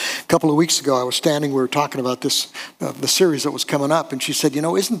 a couple of weeks ago, I was standing, we were talking about this, the series that was coming up, and she said,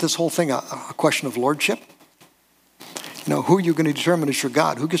 isn't this whole thing a question of lordship? Who are you going to determine as your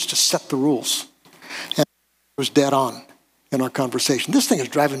God? Who gets to set the rules? And it was dead on in our conversation. This thing is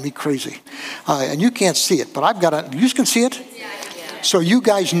driving me crazy. And you can't see it, but you can see it? Yeah. So you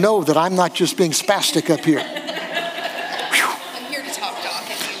guys know that I'm not just being spastic up here. I'm here to talk, Doc,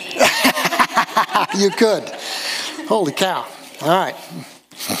 if you need. You could. Holy cow. All right.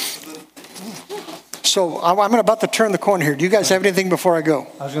 So I'm about to turn the corner here. Do you guys have anything before I go?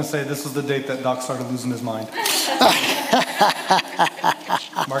 I was going to say, this was the date that Doc started losing his mind.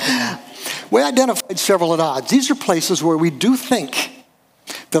 Mark it down. We identified several at odds. These are places where we do think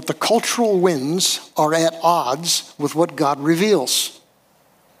that the cultural winds are at odds with what God reveals.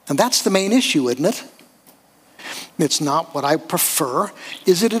 And that's the main issue, isn't it? It's not what I prefer.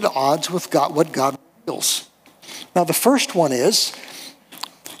 Is it at odds with what God reveals? Now, the first one is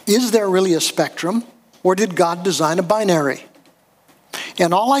there really a spectrum, or did God design a binary?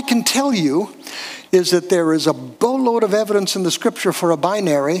 And all I can tell you is that there is a boatload of evidence in the Scripture for a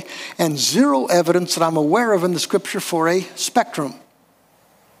binary and zero evidence that I'm aware of in the Scripture for a spectrum.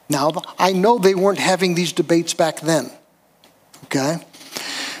 Now, I know they weren't having these debates back then, okay?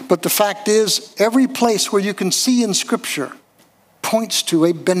 But the fact is, every place where you can see in Scripture points to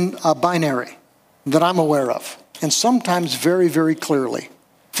a binary that I'm aware of, and sometimes very, very clearly.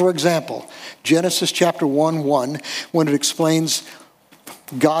 For example, Genesis chapter 1:1, when it explains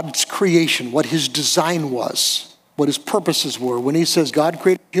God's creation, what his design was, what his purposes were. When he says God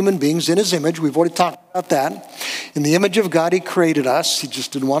created human beings in his image, we've already talked about that. In the image of God, he created us. He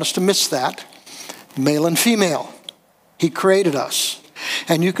just didn't want us to miss that. Male and female. He created us.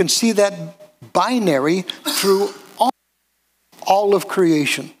 And you can see that binary through all of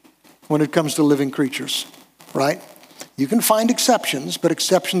creation when it comes to living creatures, right? You can find exceptions, but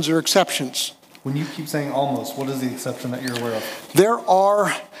exceptions are exceptions. When you keep saying almost, what is the exception that you're aware of? There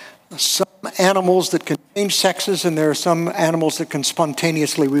are some animals that can change sexes, and there are some animals that can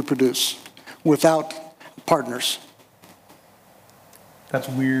spontaneously reproduce without partners. That's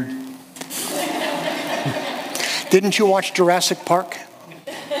weird. Didn't you watch Jurassic Park?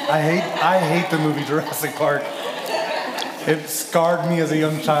 I hate the movie Jurassic Park. It scarred me as a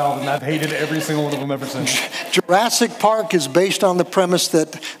young child, and I've hated every single one of them ever since. Jurassic Park is based on the premise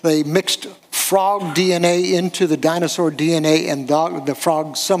that they mixed frog DNA into the dinosaur DNA, and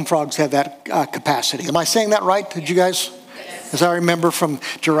some frogs have that capacity. Am I saying that right? Did you guys? Yes. As I remember from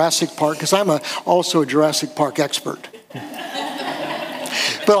Jurassic Park, because I'm also a Jurassic Park expert.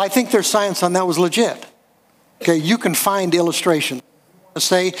 But I think their science on that was legit. Okay, you can find illustration.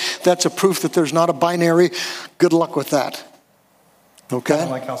 Say that's a proof that there's not a binary. Good luck with that. Okay? Kind of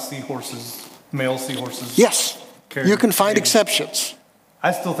like how male seahorses. Yes, you can find exceptions.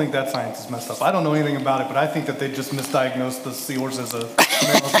 I still think that science is messed up. I don't know anything about it, but I think that they just misdiagnosed the seahorse as a male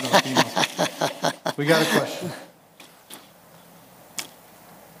instead of a female. We got a question.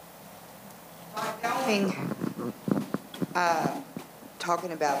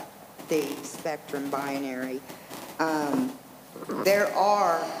 Talking about the spectrum binary, there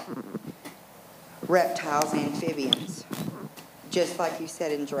are reptiles, amphibians, just like you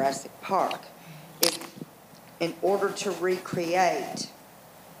said in Jurassic Park. In order to recreate,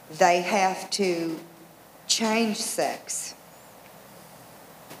 they have to change sex.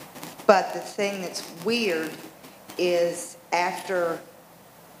 But the thing that's weird is after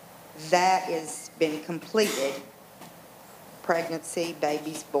that has been completed, pregnancy,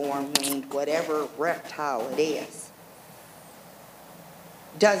 baby's born, weaned, whatever reptile it is,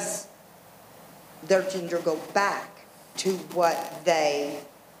 does their gender go back to what they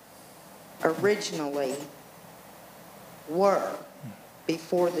originally were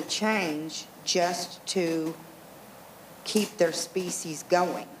before the change, just to keep their species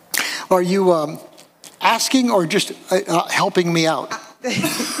going? Are you asking or just helping me out?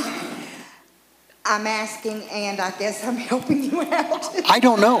 I'm asking, and I guess I'm helping you out. I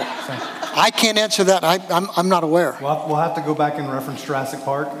don't know. I can't answer that. I'm not aware. We'll have to go back and reference Jurassic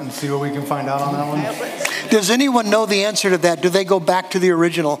Park and see what we can find out on that one. Does anyone know the answer to that? Do they go back to the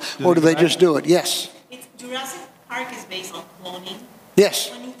original, or do they just do it? Yes. Jurassic Park is based on cloning.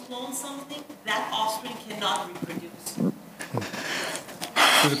 Yes. When you clone something, that offspring cannot reproduce.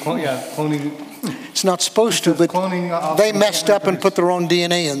 There's a cloning. It's not supposed to, but Cloning, they messed up and put their own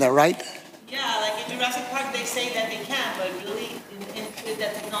DNA in there, right? Yeah, like in Jurassic Park, they say that they can, but really, in with the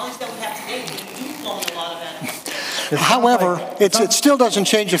technology that we have today, we do clone a lot of animals. However, it still doesn't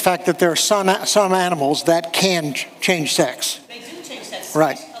change the fact that there are some animals that can change sex. They do change sex.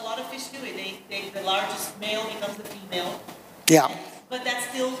 Right. A lot of fish do it. The largest male becomes the female. Yeah. But that's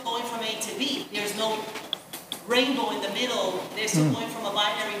still going from A to B. There's no rainbow in the middle. They're still going from a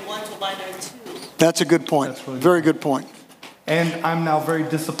binary 1 to a binary 2. That's a good point. That's really Very good point. And I'm now very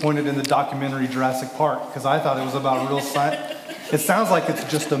disappointed in the documentary Jurassic Park because I thought it was about real science. It sounds like it's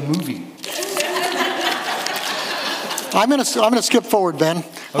just a movie. I'm gonna skip forward, Ben. Okay.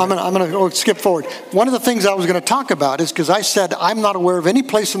 I'm gonna go skip forward. One of the things I was going to talk about is because I said I'm not aware of any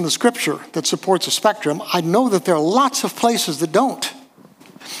place in the Scripture that supports a spectrum. I know that there are lots of places that don't.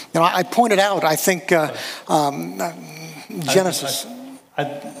 You know, I pointed out. I think Genesis.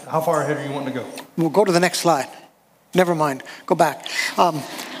 How far ahead are you wanting to go? We'll go to the next slide. Never mind. Go back.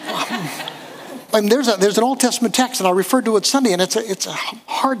 And there's an Old Testament text, and I referred to it Sunday, and it's a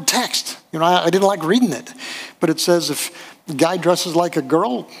hard text. You know, I didn't like reading it, but it says if a guy dresses like a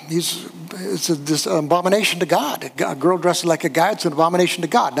girl, it's an abomination to God. A girl dresses like a guy, it's an abomination to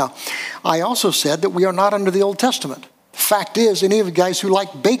God. Now, I also said that we are not under the Old Testament. Fact is, any of the guys who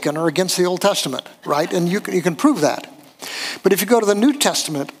like bacon are against the Old Testament, right? And you can prove that. But if you go to the New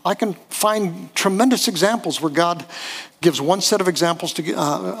Testament, I can find tremendous examples where God gives one set of examples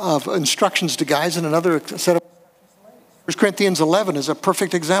of instructions to guys and another set of 1 Corinthians 11 is a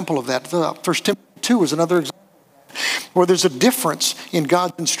perfect example of that. 1 Timothy 2 is another example where there's a difference in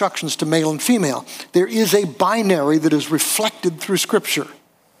God's instructions to male and female. There is a binary that is reflected through Scripture.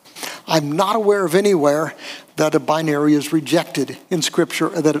 I'm not aware of anywhere that a binary is rejected in Scripture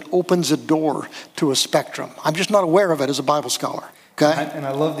or that it opens a door to a spectrum. I'm just not aware of it as a Bible scholar. Okay? And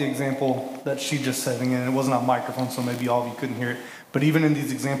I love the example that she just said. Again, it wasn't on microphone, so maybe all of you couldn't hear it. But even in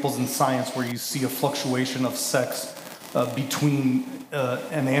these examples in science where you see a fluctuation of sex between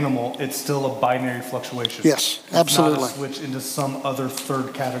an animal, it's still a binary fluctuation. Yes, absolutely. It's not a switch into some other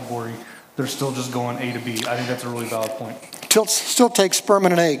third category. They're still just going A to B. I think that's a really valid point. Still takes sperm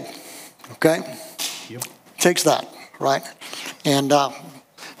and an egg. Okay? Yep. Takes that, right? And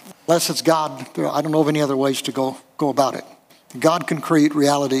unless it's God, I don't know of any other ways to go about it. God can create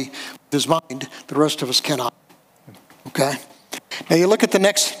reality with his mind. The rest of us cannot. Okay? Now you look at the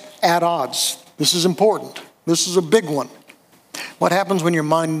next at odds. This is important. This is a big one. What happens when your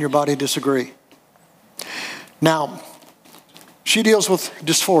mind and your body disagree? Now, she deals with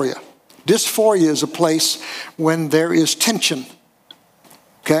dysphoria. Dysphoria is a place when there is tension.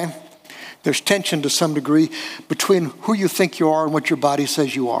 Okay? There's tension to some degree between who you think you are and what your body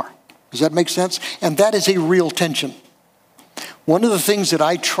says you are. Does that make sense? And that is a real tension. One of the things that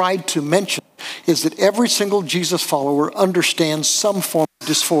I tried to mention is that every single Jesus follower understands some form of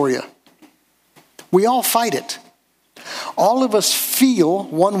dysphoria. We all fight it. All of us feel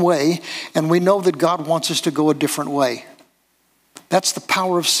one way, and we know that God wants us to go a different way. That's the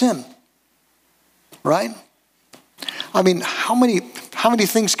power of sin, right? I mean, how many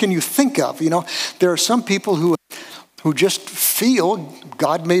things can you think of? You know, there are some people who just feel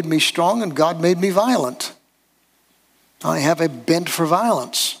God made me strong and God made me violent. I have a bent for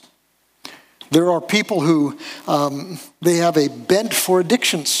violence. There are people who they have a bent for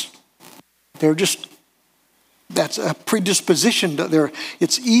addictions. That's a predisposition.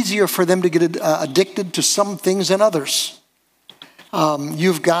 It's easier for them to get addicted to some things than others.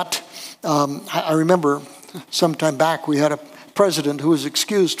 You've got, I remember some time back we had a president who was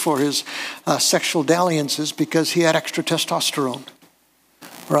excused for his sexual dalliances because he had extra testosterone,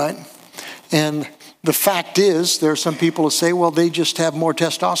 right? And the fact is, there are some people who say, well, they just have more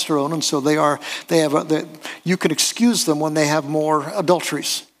testosterone, and so you can excuse them when they have more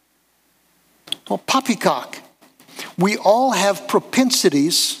adulteries. Well, poppycock. We all have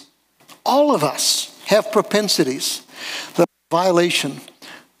propensities, all of us have propensities that are a violation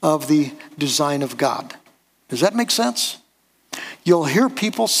of the design of God. Does that make sense? You'll hear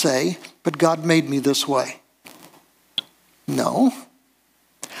people say, but God made me this way. No.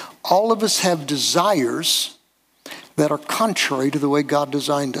 All of us have desires that are contrary to the way God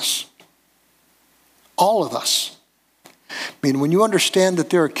designed us. All of us. I mean, when you understand that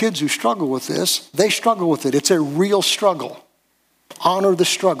there are kids who struggle with this, they struggle with it. It's a real struggle. Honor the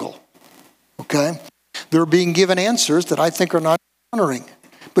struggle. Okay? They're being given answers that I think are not honoring.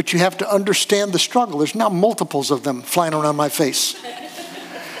 But you have to understand the struggle. There's now multiples of them flying around my face.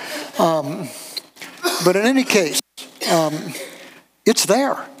 But in any case, it's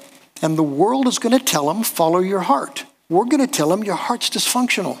there. And the world is going to tell them, follow your heart. We're going to tell them your heart's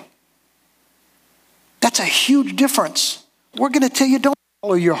dysfunctional. That's a huge difference. We're going to tell you, don't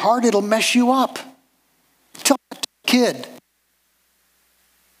follow your heart. It'll mess you up. Tell that to a kid.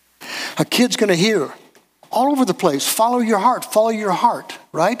 A kid's going to hear all over the place, follow your heart,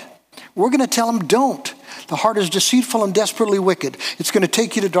 right? We're going to tell them, don't. The heart is deceitful and desperately wicked. It's going to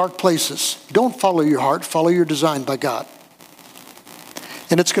take you to dark places. Don't follow your heart. Follow your design by God.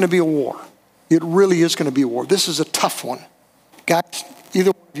 And it's going to be a war. It really is going to be a war. This is a tough one. Guys,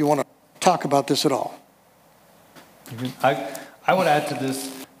 either one of you want to talk about this at all? I would add to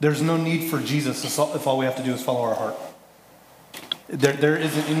this, there's no need for Jesus if all we have to do is follow our heart. There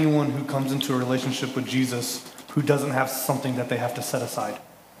isn't anyone who comes into a relationship with Jesus who doesn't have something that they have to set aside.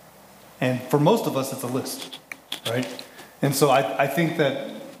 And for most of us, it's a list, right? And so I think that,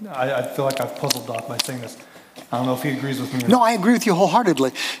 I feel like I've puzzled Doc by saying this. I don't know if he agrees with me or not. No, I agree with you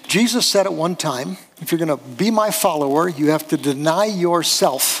wholeheartedly. Jesus said at one time, if you're going to be my follower, you have to deny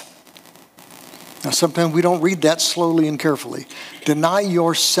yourself. Now, sometimes we don't read that slowly and carefully. Deny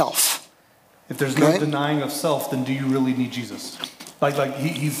yourself. If there's no denying of self, then do you really need Jesus? Like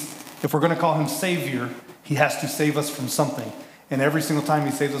he's, if we're going to call him Savior, he has to save us from something. And every single time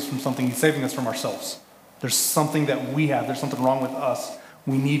he saves us from something, he's saving us from ourselves. There's something that we have. There's something wrong with us.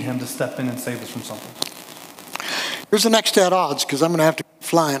 We need him to step in and save us from something. Here's the next at odds, because I'm going to have to keep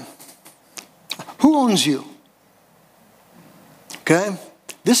flying. Who owns you? Okay?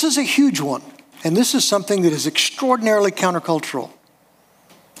 This is a huge one. And this is something that is extraordinarily countercultural.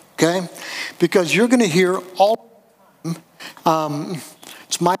 Okay? Because you're going to hear all the time,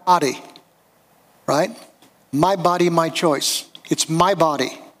 it's my body. Right? My body, my choice. It's my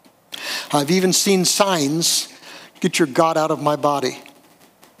body. I've even seen signs, get your God out of my body.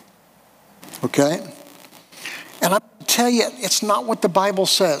 Okay? And I'm going to tell you, it's not what the Bible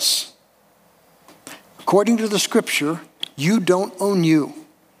says. According to the scripture, you don't own you.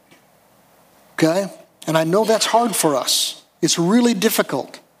 Okay? And I know that's hard for us. It's really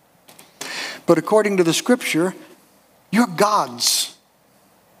difficult. But according to the scripture, you're God's.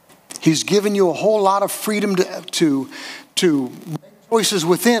 He's given you a whole lot of freedom to make choices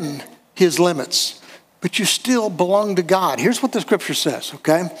within his limits. But you still belong to God. Here's what the scripture says,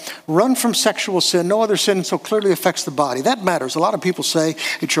 okay? Run from sexual sin. No other sin so clearly affects the body. That matters. A lot of people say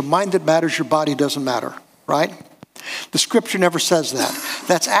it's your mind that matters, your body doesn't matter, right? The scripture never says that.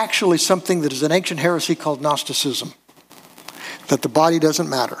 That's actually something that is an ancient heresy called Gnosticism. That the body doesn't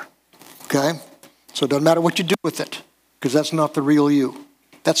matter, okay? So it doesn't matter what you do with it, because that's not the real you.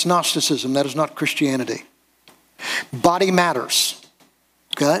 That's Gnosticism. That is not Christianity. Body matters,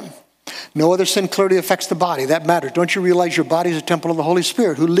 okay? No other sin clearly affects the body. That matters. Don't you realize your body is a temple of the Holy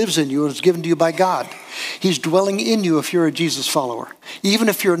Spirit who lives in you and is given to you by God? He's dwelling in you if you're a Jesus follower. Even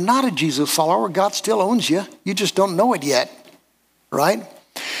if you're not a Jesus follower, God still owns you. You just don't know it yet, right?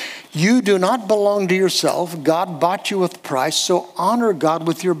 You do not belong to yourself. God bought you with a price, so honor God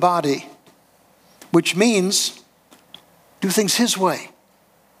with your body, which means do things his way,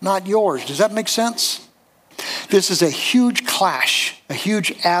 not yours. Does that make sense? This is a huge clash, a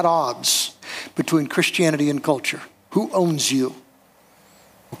huge at odds between Christianity and culture. Who owns you?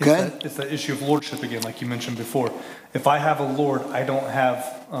 Okay? It's that issue of lordship again, like you mentioned before. If I have a lord, I don't have,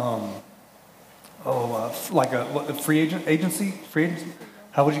 like a free agency? Free agency?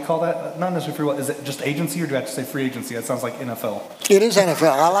 How would you call that? Not necessarily free. What is it? Just agency, or do I have to say free agency? That sounds like NFL. It is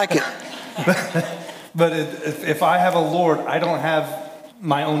NFL. I like it. But if I have a lord, I don't have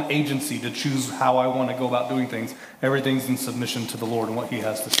my own agency to choose how I want to go about doing things. Everything's in submission to the Lord and what he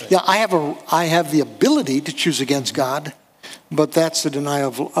has to say. Yeah, I have the ability to choose against God, but that's the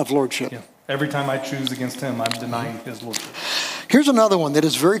denial of lordship. Yeah. Every time I choose against him, I'm denying his lordship. Here's another one that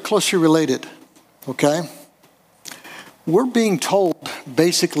is very closely related, okay? We're being told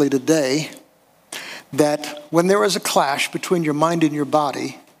basically today that when there is a clash between your mind and your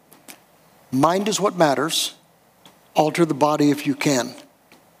body, mind is what matters. Alter the body if you can.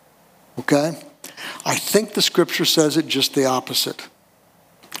 Okay? I think the scripture says it just the opposite.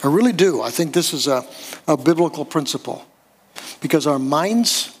 I really do. I think this is a biblical principle. Because our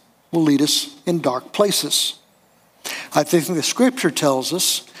minds will lead us in dark places. I think the scripture tells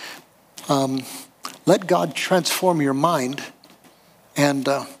us, let God transform your mind and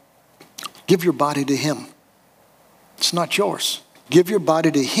give your body to him. It's not yours. Give your body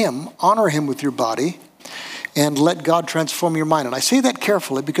to him. Honor him with your body. And let God transform your mind. And I say that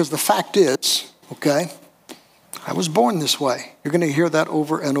carefully because the fact is, okay, I was born this way. You're going to hear that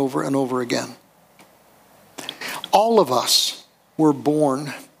over and over and over again. All of us were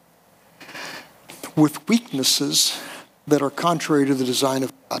born with weaknesses that are contrary to the design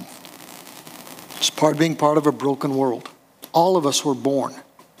of God. It's part of being part of a broken world. All of us were born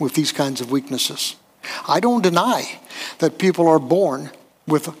with these kinds of weaknesses. I don't deny that people are born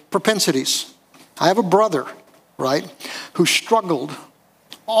with propensities. I have a brother, right, who struggled,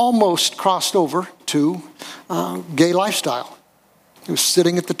 almost crossed over to gay lifestyle. He was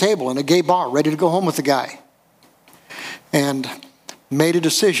sitting at the table in a gay bar, ready to go home with the guy. And made a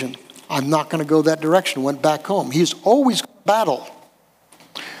decision. I'm not going to go that direction. Went back home. He's always going to battle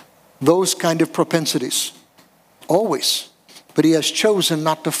those kind of propensities. Always. But he has chosen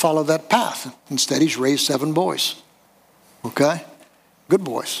not to follow that path. Instead, he's raised 7 boys. Okay? Good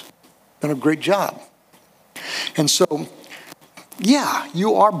boys. Done a great job. And so, yeah,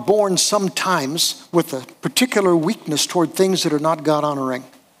 you are born sometimes with a particular weakness toward things that are not God-honoring.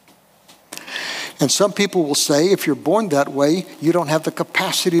 And some people will say, if you're born that way, you don't have the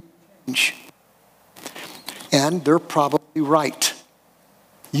capacity to change. And they're probably right.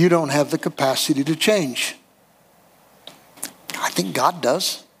 You don't have the capacity to change. I think God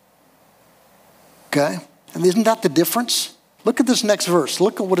does. Okay? And isn't that the difference? Look at this next verse.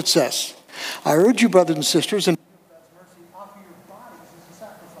 Look at what it says. I urge you, brothers and sisters, and offer your bodies as a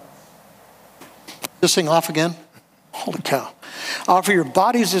sacrifice. This thing off again? Holy cow. Offer your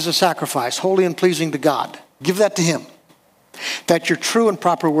bodies as a sacrifice, holy and pleasing to God. Give that to him. That's your true and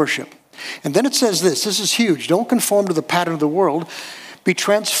proper worship. And then it says this. This is huge. Don't conform to the pattern of the world. Be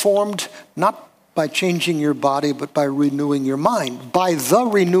transformed not by changing your body, but by renewing your mind. By the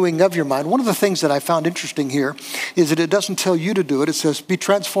renewing of your mind. One of the things that I found interesting here is that it doesn't tell you to do it. It says, be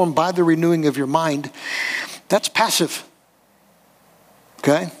transformed by the renewing of your mind. That's passive.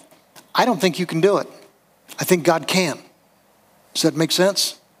 Okay? I don't think you can do it. I think God can. Does that make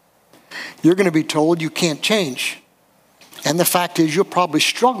sense? You're going to be told you can't change. And the fact is, you'll probably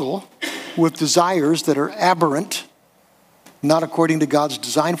struggle with desires that are aberrant, not according to God's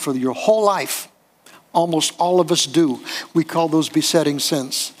design for your whole life. Almost all of us do. We call those besetting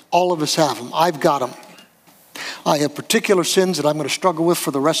sins. All of us have them. I've got them. I have particular sins that I'm going to struggle with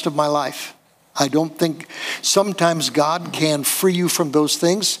for the rest of my life. I don't think sometimes God can free you from those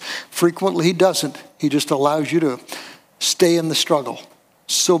things. Frequently he doesn't. He just allows you to stay in the struggle.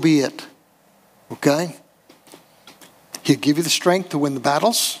 So be it. Okay? He'll give you the strength to win the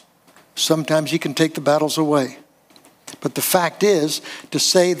battles. Sometimes he can take the battles away. But the fact is, to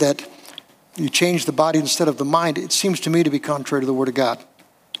say that you change the body instead of the mind, it seems to me to be contrary to the Word of God.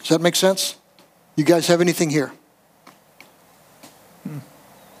 Does that make sense? You guys have anything here? A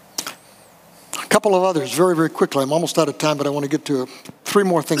couple of others, very, very quickly. I'm almost out of time, but I want to get to 3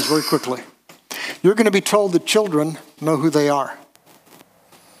 more things very quickly. You're going to be told that children know who they are.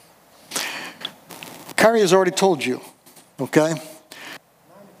 Kari has already told you, okay? 9 to 25,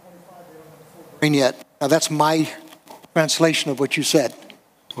 they don't have a full brain yet. Now, that's my translation of what you said,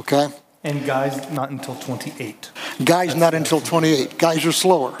 okay? And guys, not until 28. Guys, not until 28. Guys are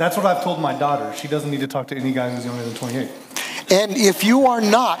slower. That's what I've told my daughter. She doesn't need to talk to any guy who's younger than 28. And if you are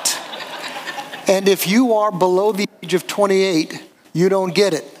not, and if you are below the age of 28, you don't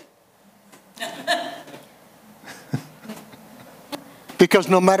get it. Because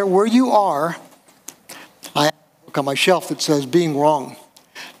no matter where you are, I have a book on my shelf that says being wrong.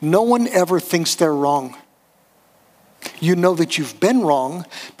 No one ever thinks they're wrong. You know that you've been wrong,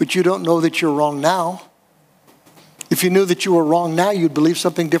 but you don't know that you're wrong now. If you knew that you were wrong now, you'd believe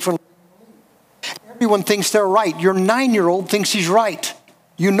something different. Everyone thinks they're right. Your 9-year-old thinks he's right.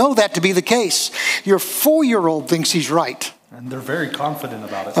 You know that to be the case. Your 4-year-old thinks he's right. And they're very confident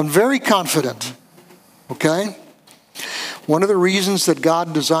about it. I'm very confident. Okay? One of the reasons that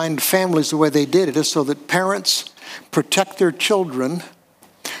God designed families the way they did it is so that parents protect their children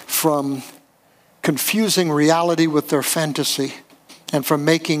from confusing reality with their fantasy and from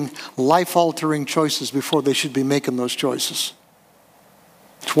making life-altering choices before they should be making those choices.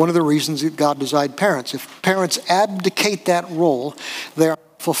 It's one of the reasons that God designed parents. If parents abdicate that role, they are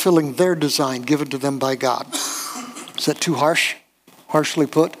fulfilling their design given to them by God. Is that too harsh? Harshly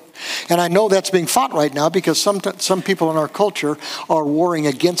put? And I know that's being fought right now because some people in our culture are warring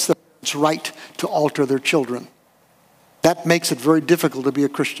against the parents' right to alter their children. That makes it very difficult to be a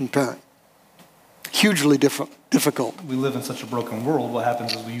Christian parent. Hugely difficult. We live in such a broken world. What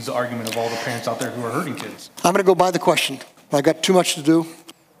happens is we use the argument of all the parents out there who are hurting kids. I'm going to go by the question. I got too much to do.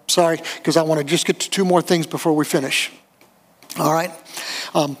 Sorry, because I want to just get to 2 more things before we finish. All right?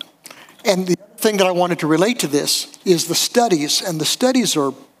 And the other thing that I wanted to relate to this is the studies. And the studies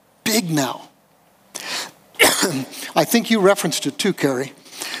are big now. I think you referenced it too, Kari.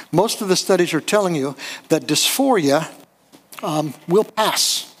 Most of the studies are telling you that dysphoria will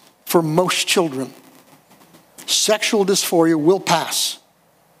pass for most children. Sexual dysphoria will pass.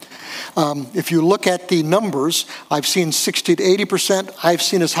 If you look at the numbers, I've seen 60 to 80%. I've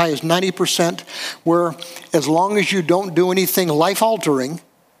seen as high as 90%, where as long as you don't do anything life-altering,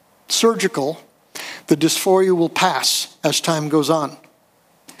 surgical, the dysphoria will pass as time goes on.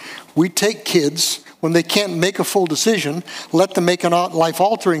 We take kids, when they can't make a full decision, let them make a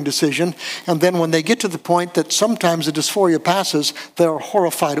life-altering decision, and then when they get to the point that sometimes the dysphoria passes, they are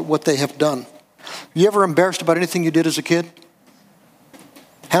horrified at what they have done. You ever embarrassed about anything you did as a kid?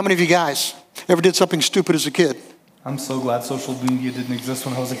 How many of you guys ever did something stupid as a kid? I'm so glad social media didn't exist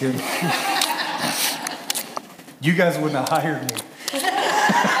when I was a kid. You guys wouldn't have hired me.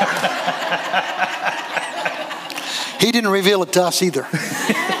 He didn't reveal it to us either.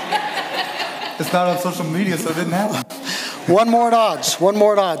 It's not on social media, so it didn't happen. One more at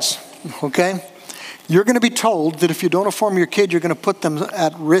odds, okay? You're going to be told that if you don't affirm your kid, you're going to put them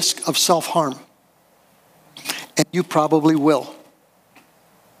at risk of self-harm. And you probably will.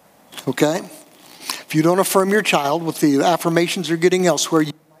 Okay? If you don't affirm your child with the affirmations you're getting elsewhere,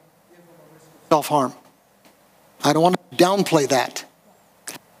 you might give them a risk of self-harm. I don't want to downplay that.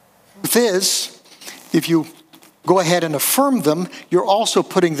 The truth is, if you go ahead and affirm them, you're also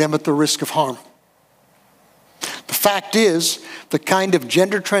putting them at the risk of harm. The fact is, the kind of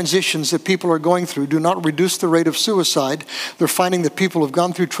gender transitions that people are going through do not reduce the rate of suicide. They're finding that people who have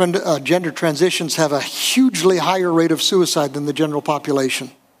gone through gender transitions have a hugely higher rate of suicide than the general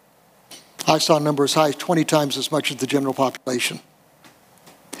population. I saw a number as high as 20 times as much as the general population.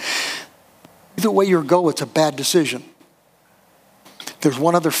 Either way you go, it's a bad decision. There's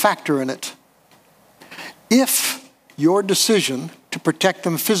one other factor in it. If your decision to protect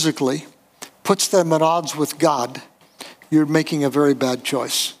them physically puts them at odds with God, you're making a very bad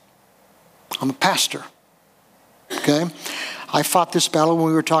choice. I'm a pastor, okay? I fought this battle when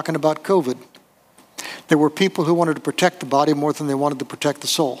we were talking about COVID. There were people who wanted to protect the body more than they wanted to protect the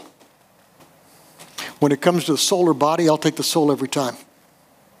soul. When it comes to the soul or body, I'll take the soul every time,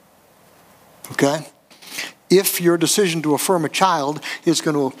 okay? If your decision to affirm a child is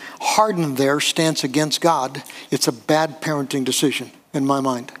going to harden their stance against God, it's a bad parenting decision in my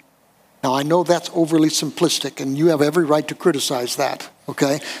mind. Now, I know that's overly simplistic, and you have every right to criticize that,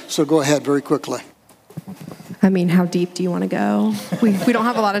 okay? So go ahead very quickly. I mean, how deep do you want to go? We don't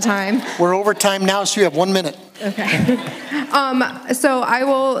have a lot of time. We're over time now, so you have 1 minute. Okay. So I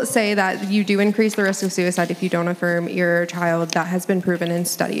will say that you do increase the risk of suicide if you don't affirm your child. That has been proven in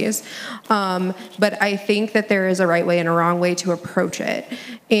studies. But I think that there is a right way and a wrong way to approach it.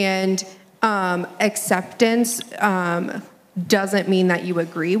 And acceptance doesn't mean that you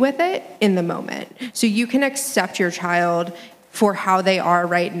agree with it in the moment. So you can accept your child for how they are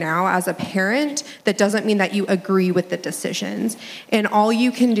right now as a parent. That doesn't mean that you agree with the decisions. And all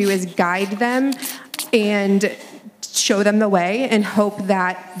you can do is guide them and show them the way and hope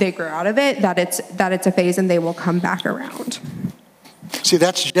that they grow out of it, that it's a phase and they will come back around. See,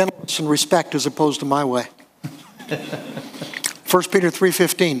 that's gentleness and respect as opposed to my way. 1 Peter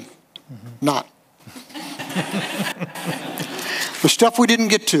 3:15, not. The stuff we didn't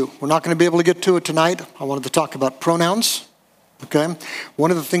get to, we're not going to be able to get to it tonight. I wanted to talk about pronouns. Okay? One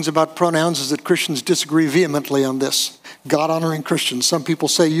of the things about pronouns is that Christians disagree vehemently on this. God-honoring Christians. Some people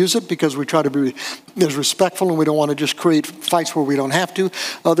say use it because we try to be as respectful and we don't want to just create fights where we don't have to.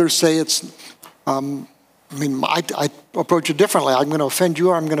 Others say it's, I approach it differently. I'm going to offend you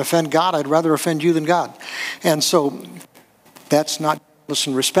or I'm going to offend God. I'd rather offend you than God. And so that's not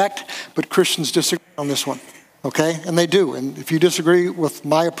listen respect, but Christians disagree on this one. Okay? And they do. And if you disagree with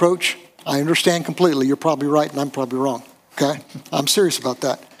my approach, I understand completely. You're probably right and I'm probably wrong. Okay? I'm serious about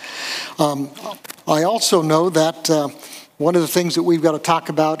that. I also know that one of the things that we've got to talk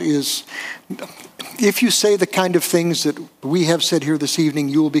about is if you say the kind of things that we have said here this evening,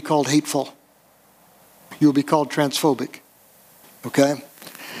 you will be called hateful. You will be called transphobic. Okay?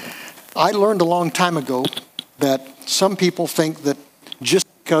 I learned a long time ago that some people think that just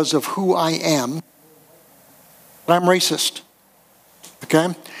because of who I am, that I'm racist.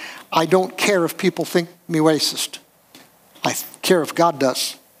 Okay? I don't care if people think me racist. I care if God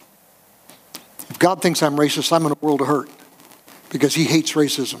does. If God thinks I'm racist, I'm in a world of hurt because he hates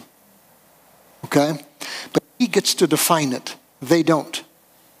racism. Okay? But he gets to define it. They don't.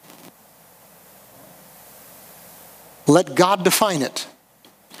 Let God define it.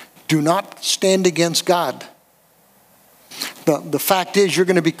 Do not stand against God. The fact is you're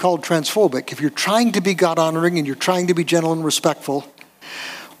going to be called transphobic. If you're trying to be God-honoring and you're trying to be gentle and respectful,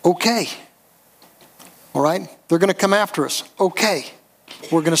 okay. All right? They're going to come after us. Okay.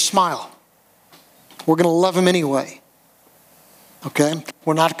 We're going to smile. We're going to love them anyway. Okay?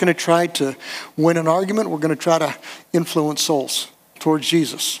 We're not going to try to win an argument. We're going to try to influence souls towards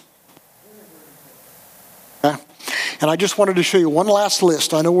Jesus. And I just wanted to show you one last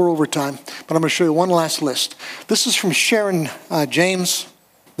list. I know we're over time, but I'm going to show you one last list. This is from Sharon James,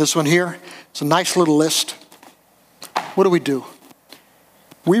 this one here. It's a nice little list. What do?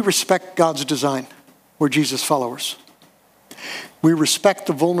 We respect God's design. We're Jesus followers. We respect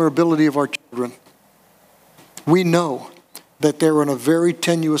the vulnerability of our children. We know that they're in a very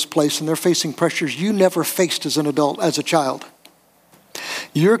tenuous place and they're facing pressures you never faced as an adult, as a child.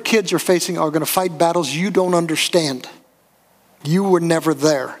 Your kids are going to fight battles you don't understand. You were never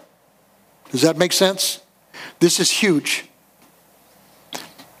there. Does that make sense? This is huge.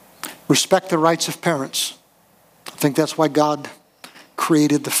 Respect the rights of parents. I think that's why God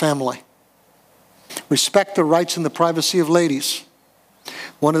created the family. Respect the rights and the privacy of ladies.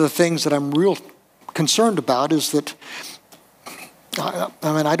 One of the things that I'm real concerned about is that,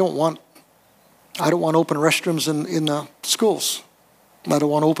 I don't want open restrooms in schools. I don't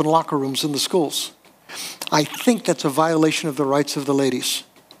want open locker rooms in the schools. I think that's a violation of the rights of the ladies.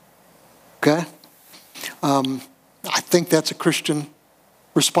 Okay? I think that's a Christian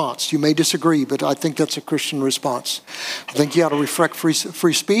response. You may disagree, but I think that's a Christian response. I think you ought to respect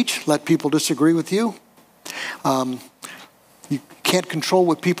free speech, let people disagree with you. You can't control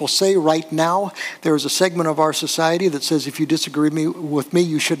what people say right now. There is a segment of our society that says if you disagree with me,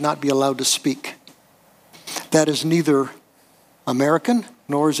 you should not be allowed to speak. That is neither American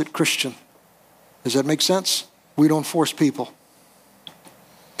nor is it Christian. Does that make sense? We don't force people.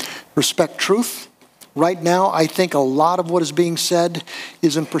 Respect truth. Right now, I think a lot of what is being said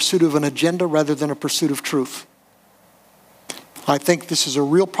is in pursuit of an agenda rather than a pursuit of truth. I think this is a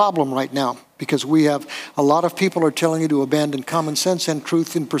real problem right now because we have a lot of people are telling you to abandon common sense and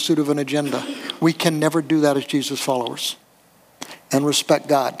truth in pursuit of an agenda. We can never do that as Jesus followers. And respect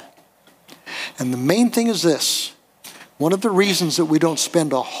God. And the main thing is this. One of the reasons that we don't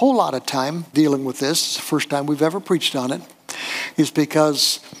spend a whole lot of time dealing with this, it's the first time we've ever preached on it, is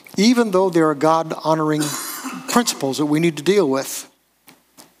because even though there are God-honoring principles that we need to deal with,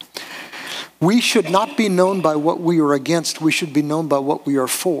 we should not be known by what we are against. We should be known by what we are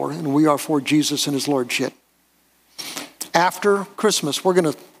for, and we are for Jesus and his lordship. After Christmas, we're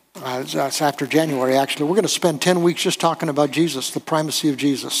going to, after January actually, we're going to spend 10 weeks just talking about Jesus, the primacy of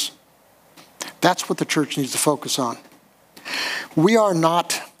Jesus. That's what the church needs to focus on.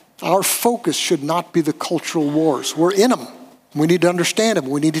 Our focus should not be the cultural wars. We're in them. We need to understand them.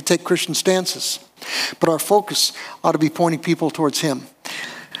 We need to take Christian stances. But our focus ought to be pointing people towards him.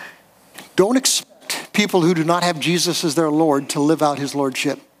 Don't expect people who do not have Jesus as their Lord to live out his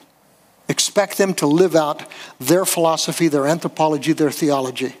lordship. Expect them to live out their philosophy, their anthropology, their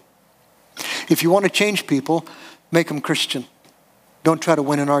theology. If you want to change people, make them Christian. Don't try to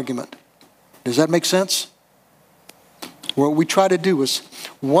win an argument. Does that make sense? What we try to do is,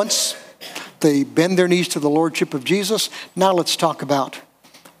 once they bend their knees to the lordship of Jesus, now let's talk about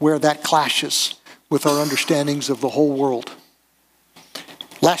where that clashes with our understandings of the whole world.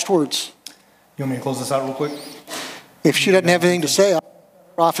 Last words. You want me to close this out real quick? If she doesn't have anything to say, I'll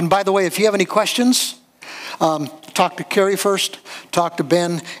off. And by the way, if you have any questions, talk to Kari first, talk to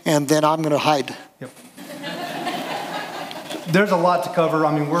Ben, and then I'm going to hide. Yep. There's a lot to cover.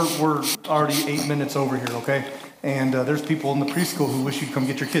 I mean, we're already 8 minutes over here, okay? And there's people in the preschool who wish you'd come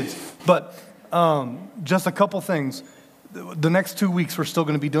get your kids. But just a couple things. The next 2 weeks we're still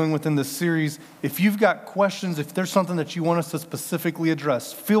going to be doing within this series. If you've got questions, if there's something that you want us to specifically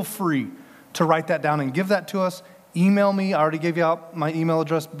address, feel free to write that down and give that to us. Email me. I already gave you out my email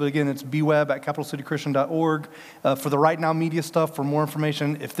address, but again, it's bweb@capitalcitychristian.org. For the Right Now media stuff, for more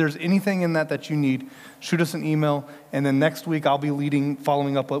information, if there's anything in that you need, shoot us an email. And then next week I'll be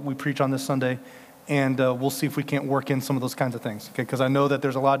following up what we preach on this Sunday. And we'll see if we can't work in some of those kinds of things, okay? Because I know that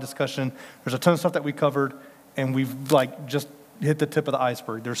there's a lot of discussion. There's a ton of stuff that we covered, and we've just hit the tip of the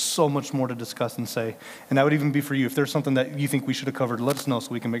iceberg. There's so much more to discuss and say. And that would even be for you. If there's something that you think we should have covered, let us know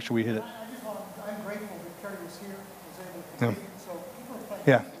so we can make sure we hit it. I'm grateful that Kari was here, was able to contribute.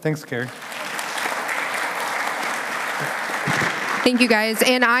 Yeah, thanks, Kari. Thank you, guys.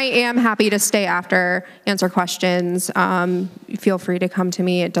 And I am happy to stay after, answer questions. Feel free to come to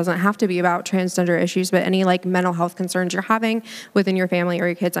me. It doesn't have to be about transgender issues, but any mental health concerns you're having within your family or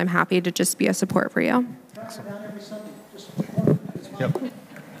your kids, I'm happy to just be a support for you.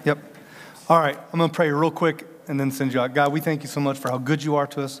 Yep. All right, I'm going to pray real quick and then send you out. God, we thank you so much for how good you are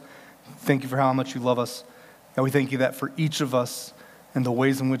to us. Thank you for how much you love us. God, we thank you that for each of us and the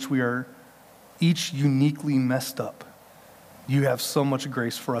ways in which we are each uniquely messed up, you have so much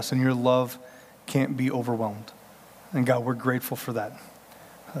grace for us, and your love can't be overwhelmed. And God, we're grateful for that.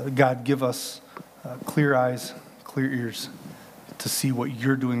 God, give us clear eyes, clear ears to see what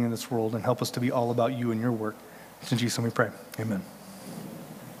you're doing in this world, and help us to be all about you and your work. It's in Jesus' name we pray. Amen.